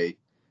Chevrolet,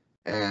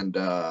 and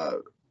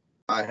I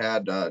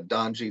had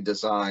Donji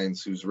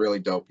Designs, who's really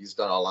dope. He's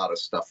done a lot of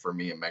stuff for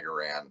me and Mega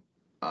Ran,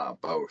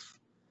 both.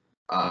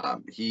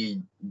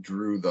 He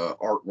drew the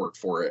artwork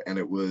for it, and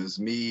it was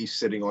me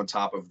sitting on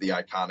top of the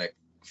iconic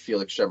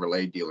Felix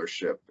Chevrolet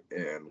dealership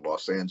in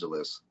Los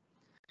Angeles.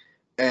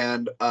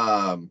 And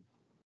I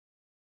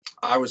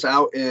was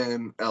out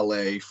in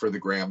LA for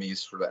the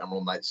Grammys for the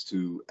Emerald Knights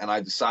 2, and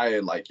I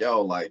decided like,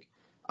 yo, like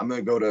I'm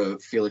gonna go to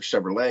Felix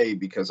Chevrolet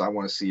because I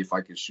want to see if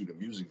I could shoot a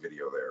music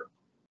video there.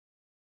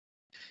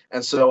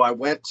 And so I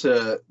went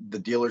to the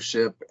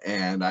dealership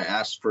and I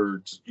asked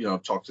for,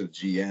 talk to the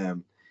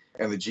GM,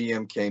 and the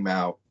GM came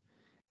out,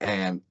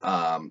 and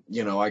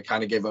I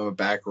kind of gave him a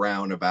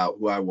background about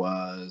who I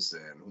was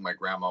and who my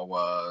grandma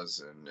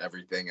was and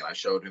everything, and I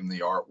showed him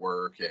the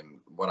artwork and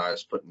what I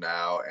was putting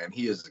out, and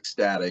he is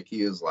ecstatic.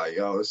 He is like,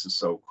 "Oh, this is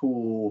so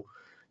cool,"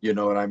 you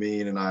know what I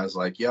mean? And I was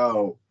like,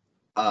 "Yo,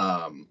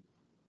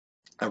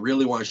 I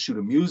really want to shoot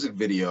a music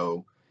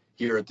video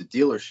here at the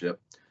dealership.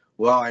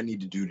 What do I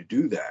need to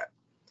do that?"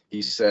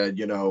 He said,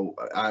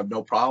 "I have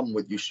no problem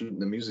with you shooting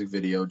the music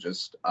video.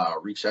 Just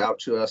reach out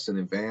to us in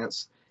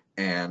advance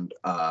and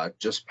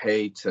just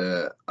pay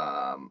to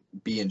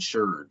be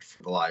insured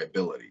for the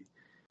liability."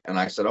 And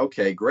I said,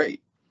 "Okay,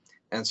 great."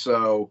 And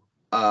so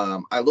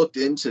I looked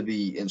into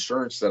the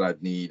insurance that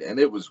I'd need, and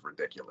it was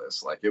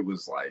ridiculous. Like it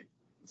was like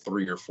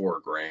 $3 or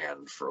 $4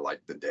 grand for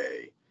like the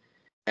day.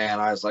 And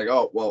I was like,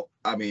 "Oh, well,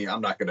 I mean,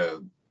 I'm not going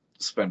to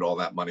spend all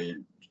that money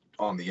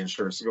on the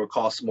insurance. It's going to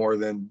cost more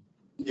than,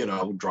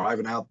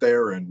 driving out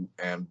there and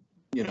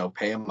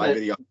paying my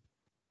video,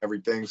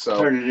 everything." So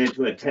turn it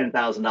into a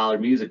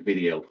 $10,000 music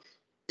video.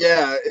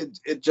 Yeah,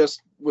 it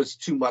just was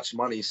too much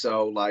money.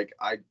 So like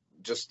I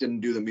just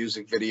didn't do the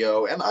music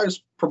video, and I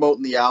was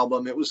promoting the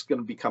album. It was going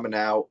to be coming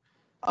out.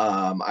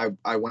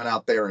 I went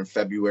out there in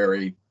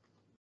February,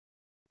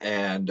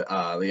 and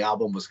the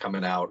album was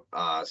coming out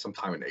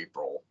sometime in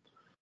April.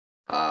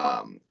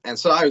 And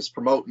so I was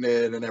promoting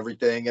it and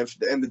everything, and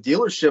the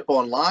dealership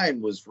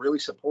online was really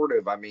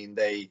supportive. I mean,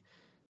 they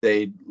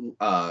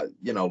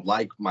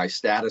like my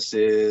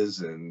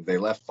statuses, and they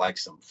left like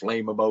some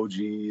flame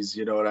emojis,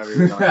 you know what I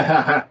mean?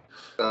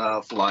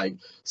 Stuff like,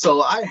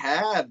 so I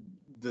had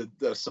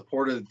the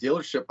support of the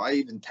dealership. I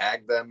even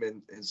tagged them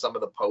in some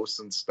of the posts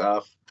and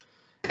stuff.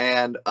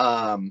 And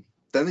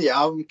then the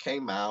album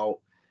came out,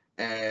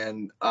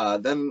 and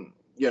then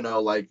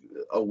like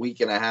a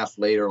week and a half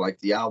later, like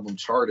the album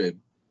charted,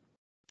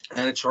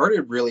 and it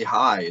charted really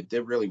high. It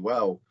did really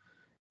well.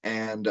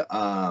 And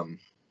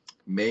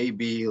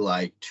maybe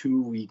like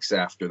 2 weeks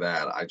after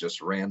that, I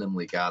just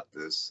randomly got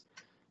this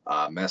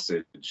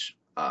message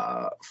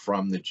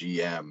from the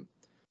GM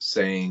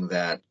saying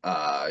that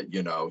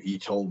he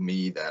told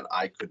me that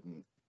I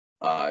couldn't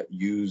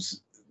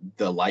use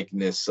the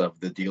likeness of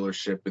the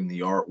dealership in the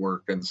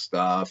artwork and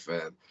stuff,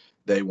 and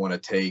they want to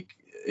take,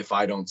 if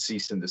I don't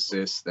cease and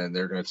desist, then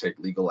they're going to take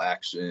legal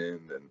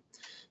action,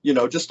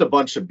 and just a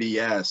bunch of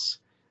BS.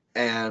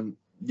 And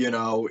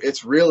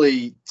it's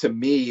really, to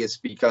me, it's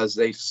because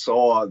they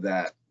saw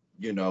that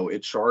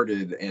it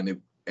charted and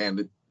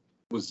it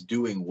was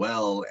doing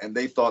well, and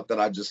they thought that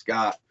I just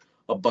got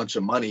a bunch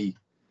of money,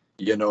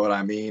 you know what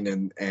I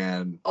mean?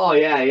 And oh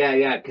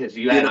yeah, because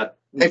you had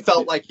they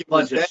felt like a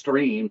bunch of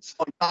streams.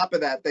 On top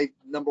of that,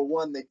 number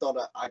one, they thought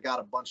I got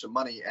a bunch of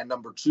money, and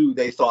number two,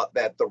 they thought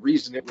that the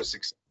reason it was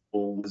successful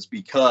was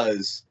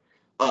because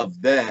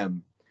of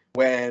them,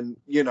 when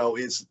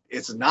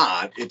it's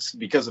not. It's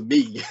because of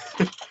me.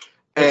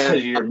 Because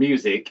of your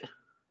music.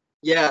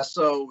 Yeah,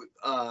 so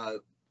a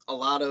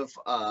lot of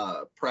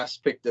press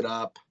picked it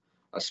up,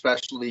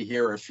 especially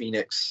here in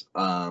Phoenix,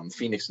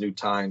 Phoenix New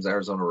Times,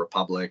 Arizona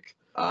Republic.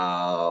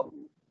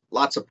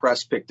 Lots of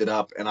press picked it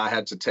up, and I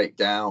had to take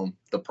down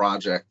the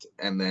project.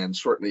 And then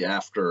shortly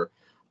after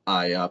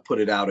I put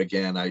it out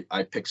again,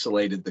 I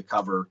pixelated the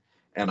cover,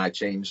 and I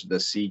changed the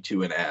C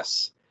to an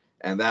S.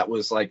 And that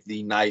was like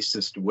the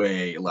nicest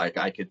way, like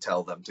I could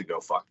tell them to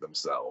go fuck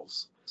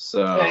themselves.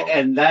 So,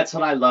 and that's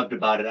what I loved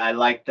about it. I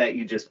liked that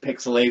you just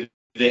pixelated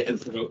it and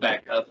threw it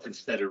back up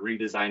instead of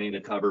redesigning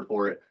the cover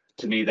for it.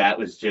 To me, that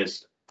was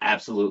just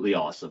absolutely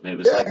awesome. It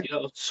was like,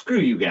 screw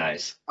you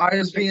guys. I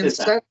was being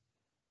censored.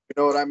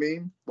 You know what I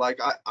mean? Like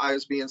I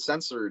was being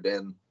censored,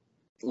 and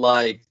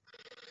like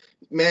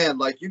man,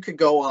 like you could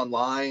go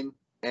online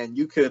and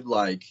you could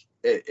like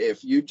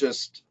if you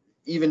just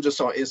even just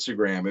on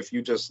Instagram, if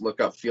you just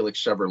look up Felix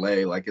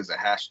Chevrolet like as a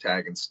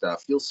hashtag and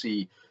stuff, you'll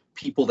see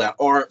people that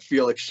aren't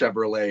Felix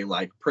Chevrolet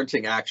like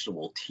printing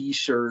actual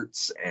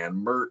T-shirts and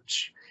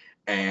merch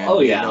and Oh,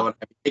 yeah. you know,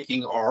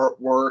 making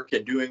artwork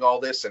and doing all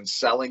this and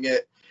selling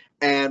it.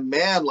 And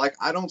man, like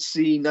I don't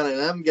see none of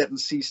them getting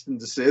cease and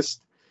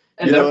desist.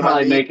 And You know they're what I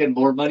probably mean? making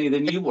more money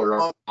than you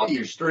were off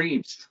your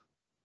streams.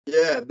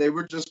 Yeah, they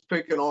were just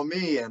picking on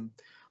me, and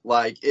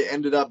like it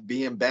ended up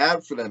being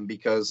bad for them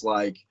because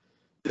like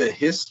the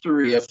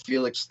history of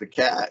Felix the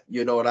Cat,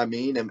 you know what I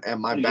mean,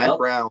 and my Yep.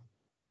 background,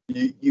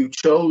 you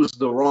chose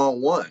the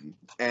wrong one,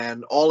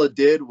 and all it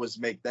did was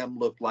make them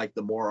look like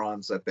the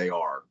morons that they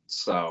are.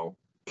 So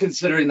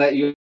Considering that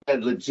you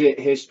had legit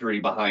history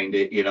behind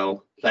it, you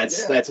know, Yeah.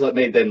 that's what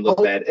made them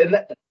look bad.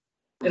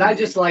 And I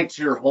just liked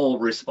your whole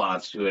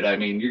response to it. I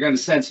mean, you're going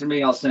to censor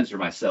me, I'll censor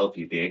myself,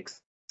 you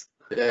dicks.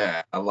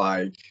 yeah,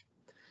 like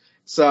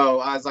so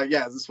I was like,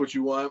 yeah, is this what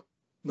you want?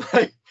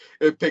 Like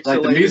it pixelated.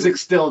 Like the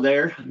music's still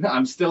there.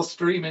 I'm still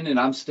streaming and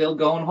I'm still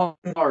going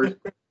hard.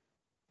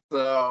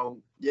 So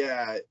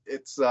yeah,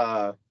 it's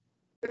a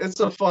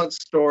fun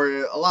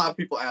story. A lot of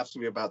people ask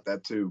me about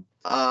that too.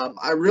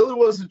 I really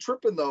wasn't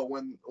tripping though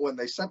when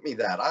they sent me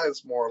that. I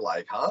was more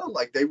like, huh?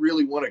 Like they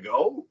really want to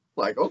go?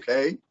 Like,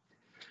 okay.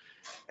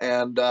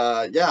 And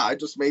yeah, I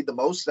just made the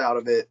most out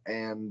of it.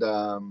 And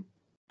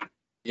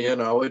you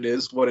know, it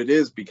is what it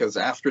is because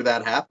after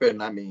that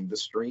happened, I mean, the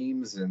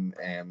streams and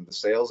the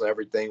sales and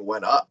everything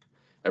went up.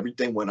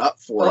 Everything went up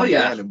for Oh, it.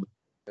 yeah. Man. And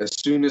as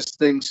soon as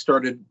things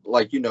started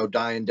like, you know,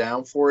 dying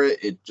down for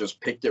it, it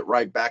just picked it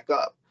right back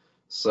up.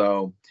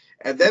 So,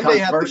 and then they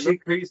had Controversy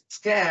creates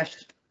cash.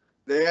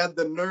 they had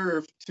the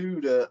nerve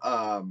too to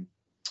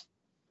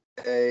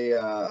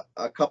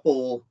a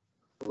couple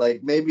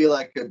like maybe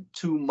like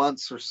 2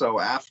 months or so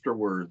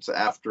afterwards,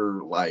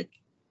 after like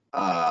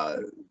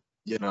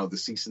you know, the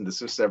cease and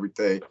desist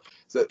everything,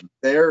 so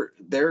their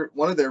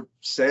one of their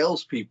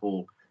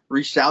salespeople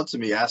reached out to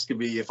me asking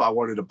me if I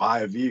wanted to buy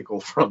a vehicle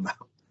from them.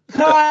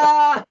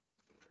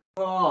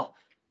 Oh,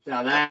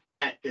 now that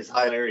is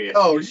hilarious.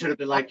 Oh, You should have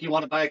been like, you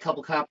want to buy a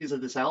couple copies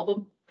of this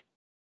album?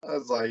 I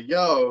was like,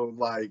 yo,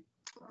 like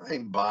I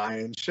ain't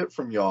buying shit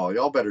from y'all.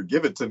 Y'all better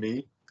give it to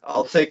me.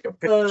 I'll take a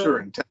picture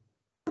and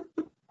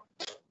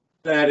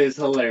That is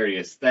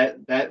hilarious.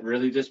 That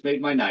really just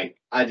made my night.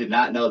 I did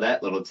not know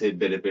that little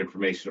tidbit of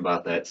information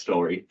about that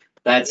story.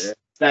 That's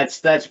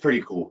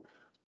pretty cool.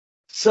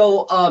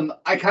 So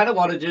I kind of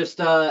want to just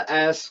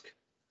ask,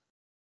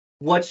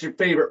 what's your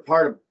favorite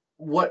part of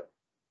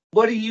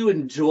what do you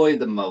enjoy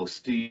the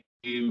most? Do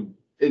you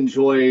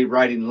enjoy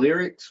writing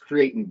lyrics,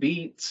 creating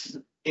beats,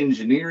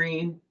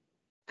 engineering,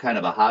 kind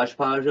of a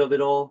hodgepodge of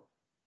it all?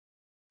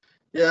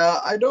 Yeah,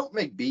 I don't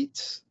make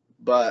beats,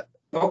 but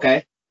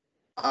Okay.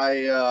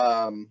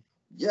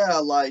 yeah,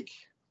 like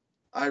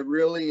I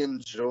really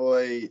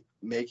enjoy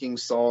making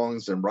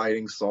songs and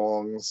writing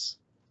songs.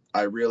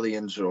 I really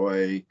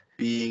enjoy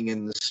being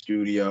in the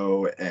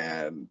studio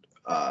and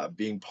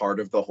being part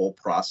of the whole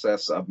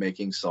process of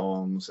making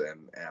songs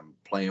and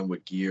playing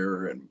with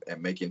gear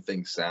and making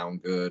things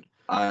sound good.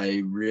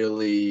 I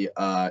really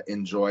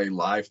enjoy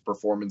live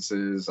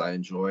performances. I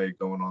enjoy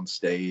going on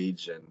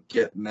stage and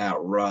getting that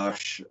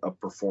rush of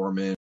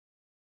performance.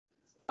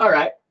 All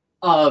right.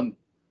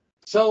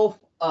 So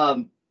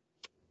do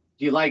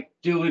you like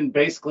doing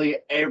basically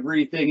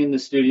everything in the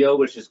studio,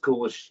 which is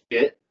cool as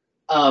shit?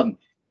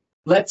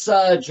 Let's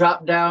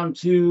drop down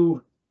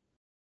to,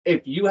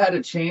 if you had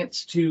a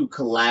chance to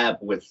collab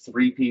with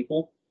 3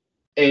 people,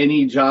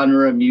 any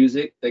genre of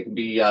music, they can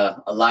be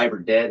alive or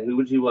dead, who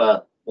would you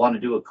want to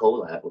do a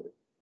collab with?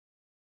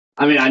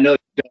 I mean, I know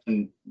you've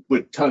done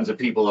with tons of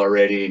people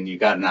already, and you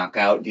got to knock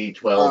out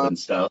D12 and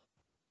stuff.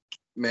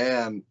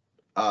 Man,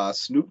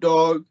 Snoop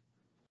Dogg,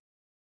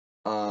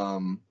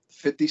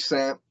 50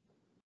 Cent,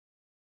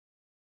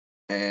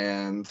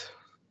 and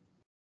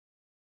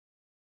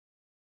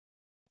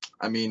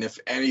I mean, if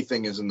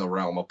anything is in the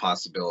realm of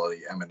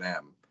possibility,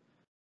 Eminem.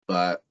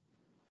 But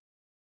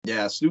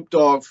yeah, Snoop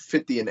Dogg,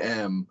 50, and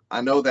M.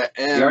 I know that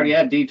M. You already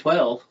had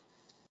D12.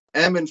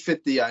 M and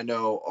 50, I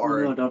know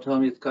are. No, don't tell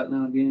me it's cutting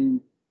out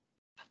again.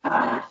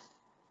 I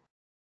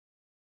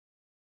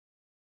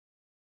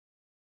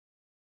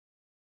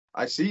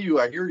see you.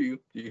 I hear you.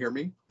 Do you hear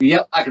me?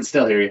 Yep, I can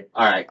still hear you.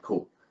 All right,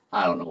 cool.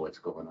 I don't know what's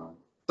going on.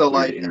 So Weird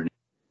like internet.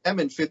 M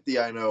and 50,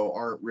 I know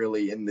aren't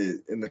really in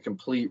the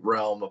complete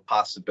realm of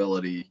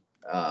possibility.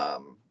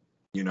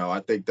 You know,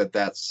 I think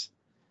that's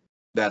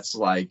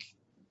like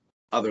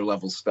other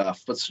level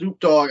stuff. But Snoop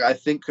Dogg, I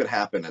think, could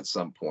happen at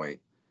some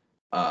point.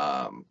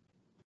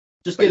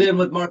 Just get in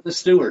with Martha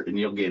Stewart and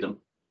you'll get him.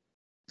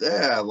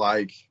 Yeah,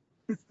 like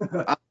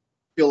I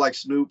feel like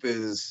Snoop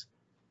is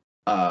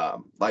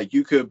like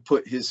you could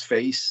put his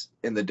face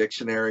in the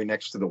dictionary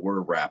next to the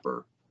word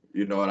rapper.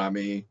 You know what I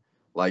mean?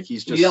 Like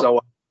he's just so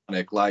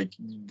iconic. Like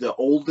the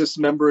oldest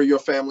member of your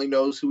family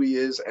knows who he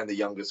is, and the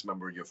youngest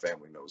member of your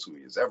family knows who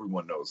he is.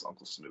 Everyone knows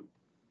Uncle Snoop.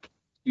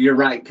 You're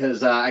right,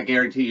 because I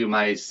guarantee you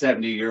my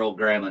 70-year-old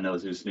grandma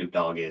knows who Snoop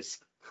Dogg is.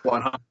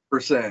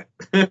 100%.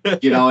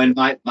 You know, and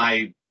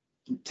my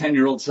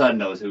 10-year-old son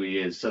knows who he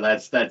is. So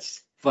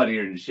that's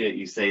funnier than shit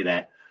you say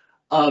that.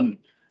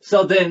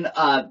 So then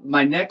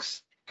my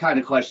next kind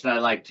of question I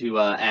like to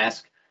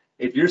ask,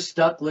 if you're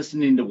stuck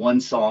listening to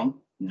one song,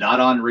 not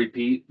on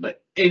repeat,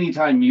 but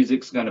anytime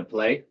music's going to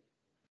play,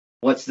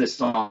 what's this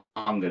song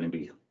going to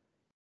be?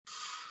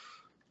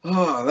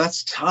 Oh,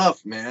 that's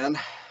tough, man.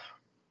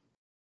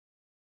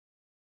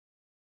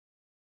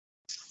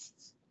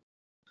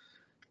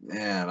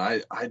 Man,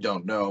 I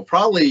don't know.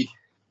 Probably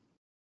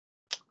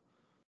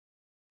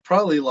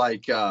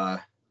like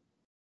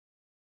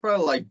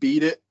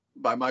Beat It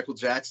by Michael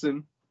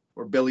Jackson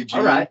or Billie Jean.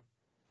 All right.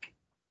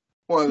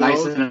 One of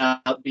Nice those. and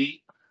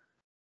upbeat.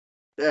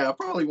 Yeah,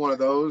 probably one of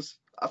those.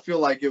 I feel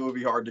like it would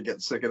be hard to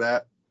get sick of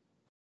that.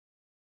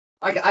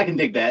 I can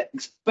dig that,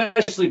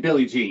 especially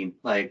Billie Jean.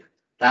 Like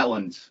that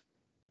one's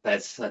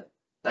that's a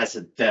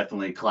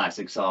definitely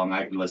classic song.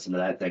 I can listen to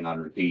that thing on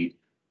repeat.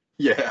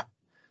 Yeah.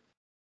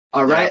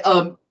 All right.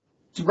 To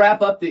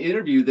wrap up the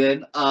interview,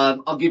 then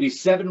I'll give you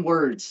 7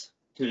 words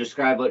to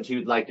describe what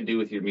you'd like to do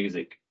with your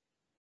music.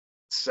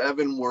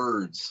 7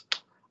 words.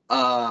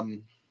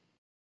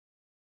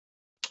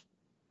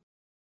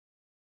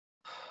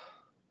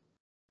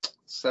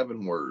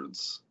 7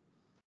 words.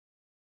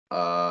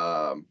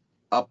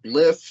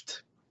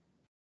 Uplift.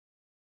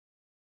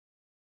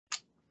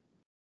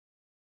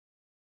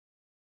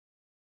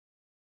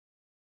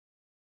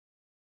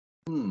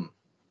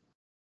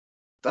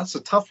 That's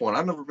a tough one.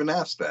 I've never been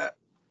asked that.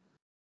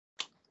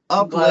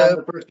 I'm glad I'm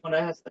the first one to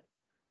ask that.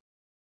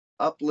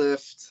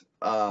 Uplift.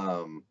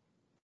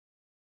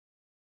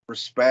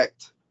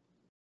 Respect.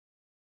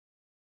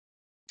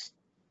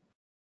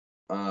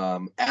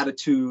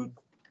 Attitude.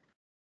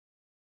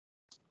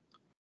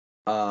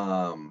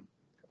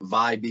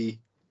 Vibey.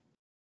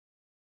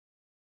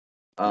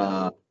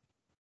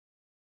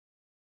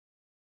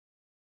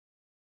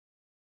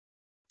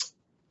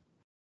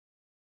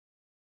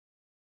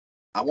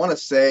 I want to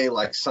say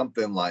like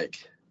something like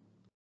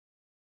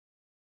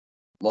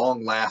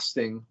long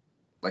lasting,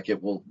 like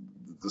the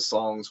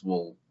songs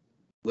will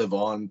live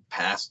on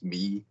past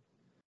me.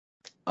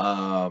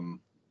 I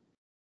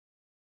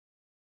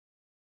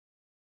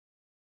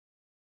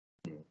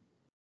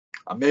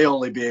may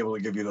only be able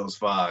to give you those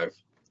 5.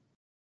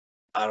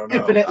 I don't know.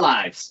 Infinite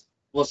Lives.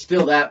 We'll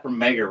steal that from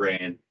Mega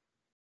Ran.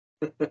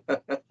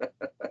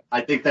 I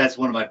think that's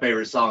one of my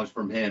favorite songs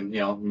from him. You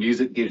know,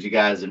 music gives you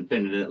guys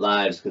infinite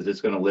lives because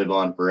it's going to live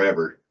on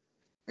forever.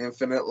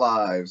 Infinite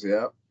Lives,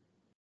 yeah.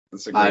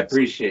 That's a great I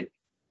appreciate it.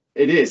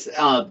 It is.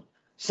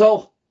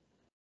 So,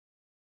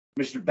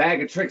 Mr.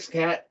 Bag of Tricks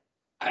Cat,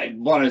 I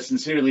want to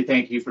sincerely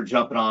thank you for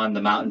jumping on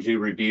the Mountain Dew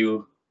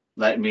Review,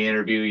 letting me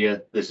interview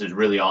you. This is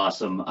really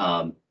awesome.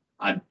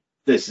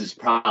 This is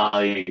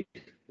probably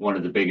one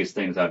of the biggest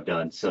things I've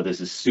done. So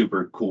this is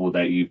super cool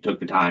that you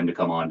took the time to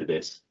come on to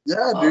this.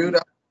 Yeah, dude.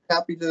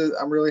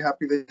 I'm really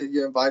happy that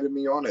you invited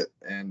me on it,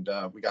 and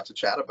we got to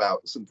chat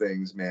about some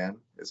things, man.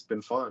 It's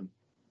been fun.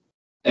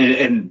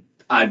 And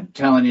I'm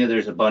telling you,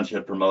 there's a bunch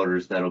of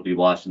promoters that'll be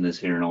watching this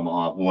here in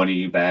Omaha. One of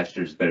you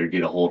bastards better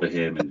get a hold of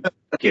him and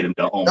get him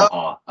to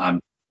Omaha.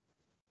 I'm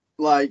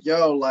like,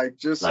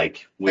 just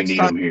like, we need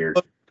him here.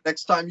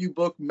 Next time you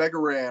book Mega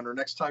Ran or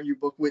next time you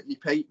book Whitney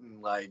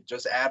Payton, like,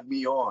 just add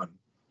me on.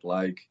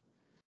 Like,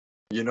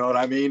 you know what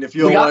I mean? If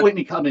you got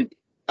Whitney coming.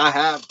 I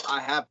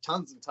have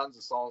tons and tons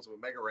of songs with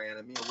Mega Ran,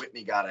 and me and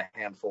Whitney got a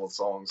handful of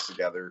songs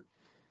together.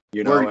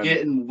 You know, we're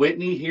getting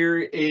Whitney here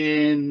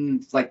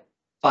in like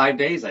 5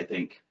 days, I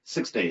think.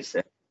 6 days.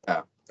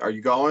 Yeah. Are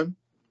you going?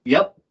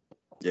 Yep.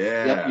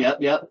 Yeah.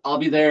 Yep. I'll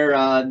be there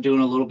doing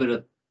a little bit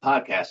of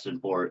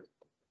podcasting for it.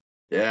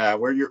 Yeah.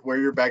 Wear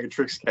your Bag of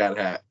Tricks Cat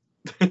hat.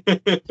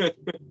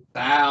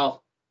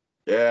 Wow.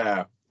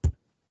 Yeah.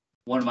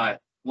 One of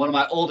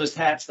my oldest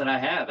hats that I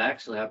have,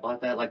 actually. I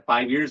bought that like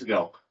 5 years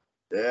ago.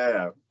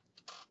 Yeah.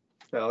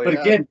 Hell but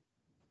yeah. Again,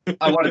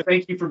 I want to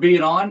thank you for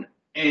being on,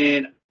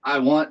 and I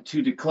want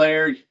to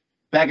declare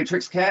Bag of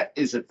Tricks Cat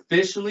is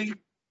officially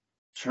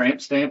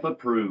Tramp Stamp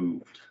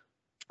approved.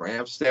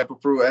 Tramp Stamp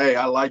approved. Hey,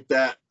 I like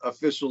that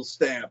official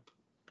stamp.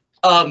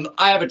 I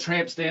have a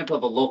tramp stamp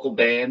of a local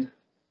band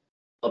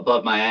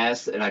above my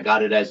ass, and I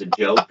got it as a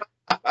joke.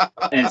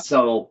 And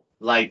so,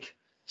 like,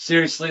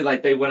 seriously,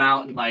 like, they went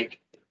out and, like,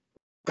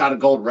 got a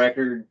gold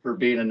record for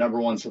being a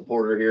 #1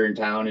 supporter here in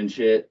town and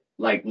shit.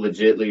 Like,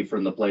 legitly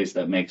from the place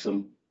that makes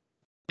them.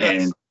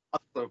 That's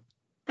awesome.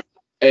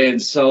 And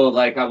so,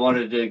 like, I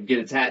wanted to get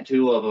a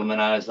tattoo of them,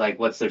 and I was like,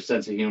 what's their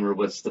sense of humor?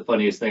 What's the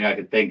funniest thing I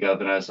could think of?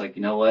 And I was like,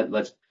 you know what?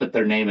 Let's put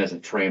their name as a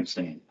tramp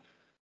stamp.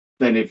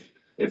 Then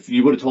if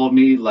you would have told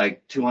me,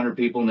 like, 200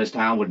 people in this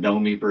town would know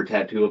me for a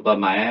tattoo above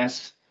my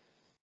ass,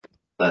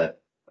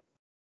 but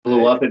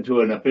blew up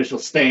into an official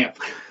stamp.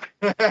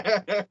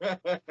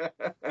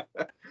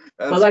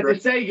 But like they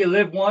say, you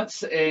live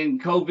once,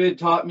 and COVID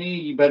taught me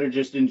you better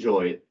just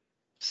enjoy it.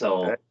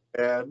 So,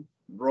 and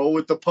roll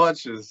with the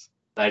punches.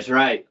 That's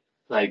right.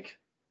 Like,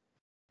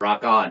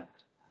 rock on.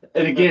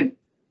 And again,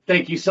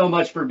 thank you so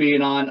much for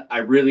being on. I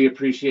really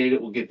appreciate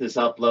it. We'll get this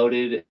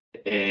uploaded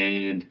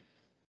and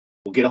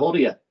we'll get a hold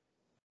of you.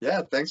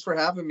 Yeah, thanks for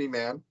having me,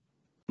 man.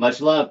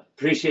 Much love.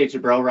 Appreciate you,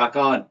 bro. Rock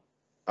on.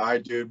 All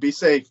right, dude. Be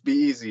safe. Be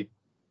easy.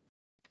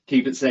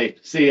 Keep it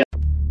safe. See ya.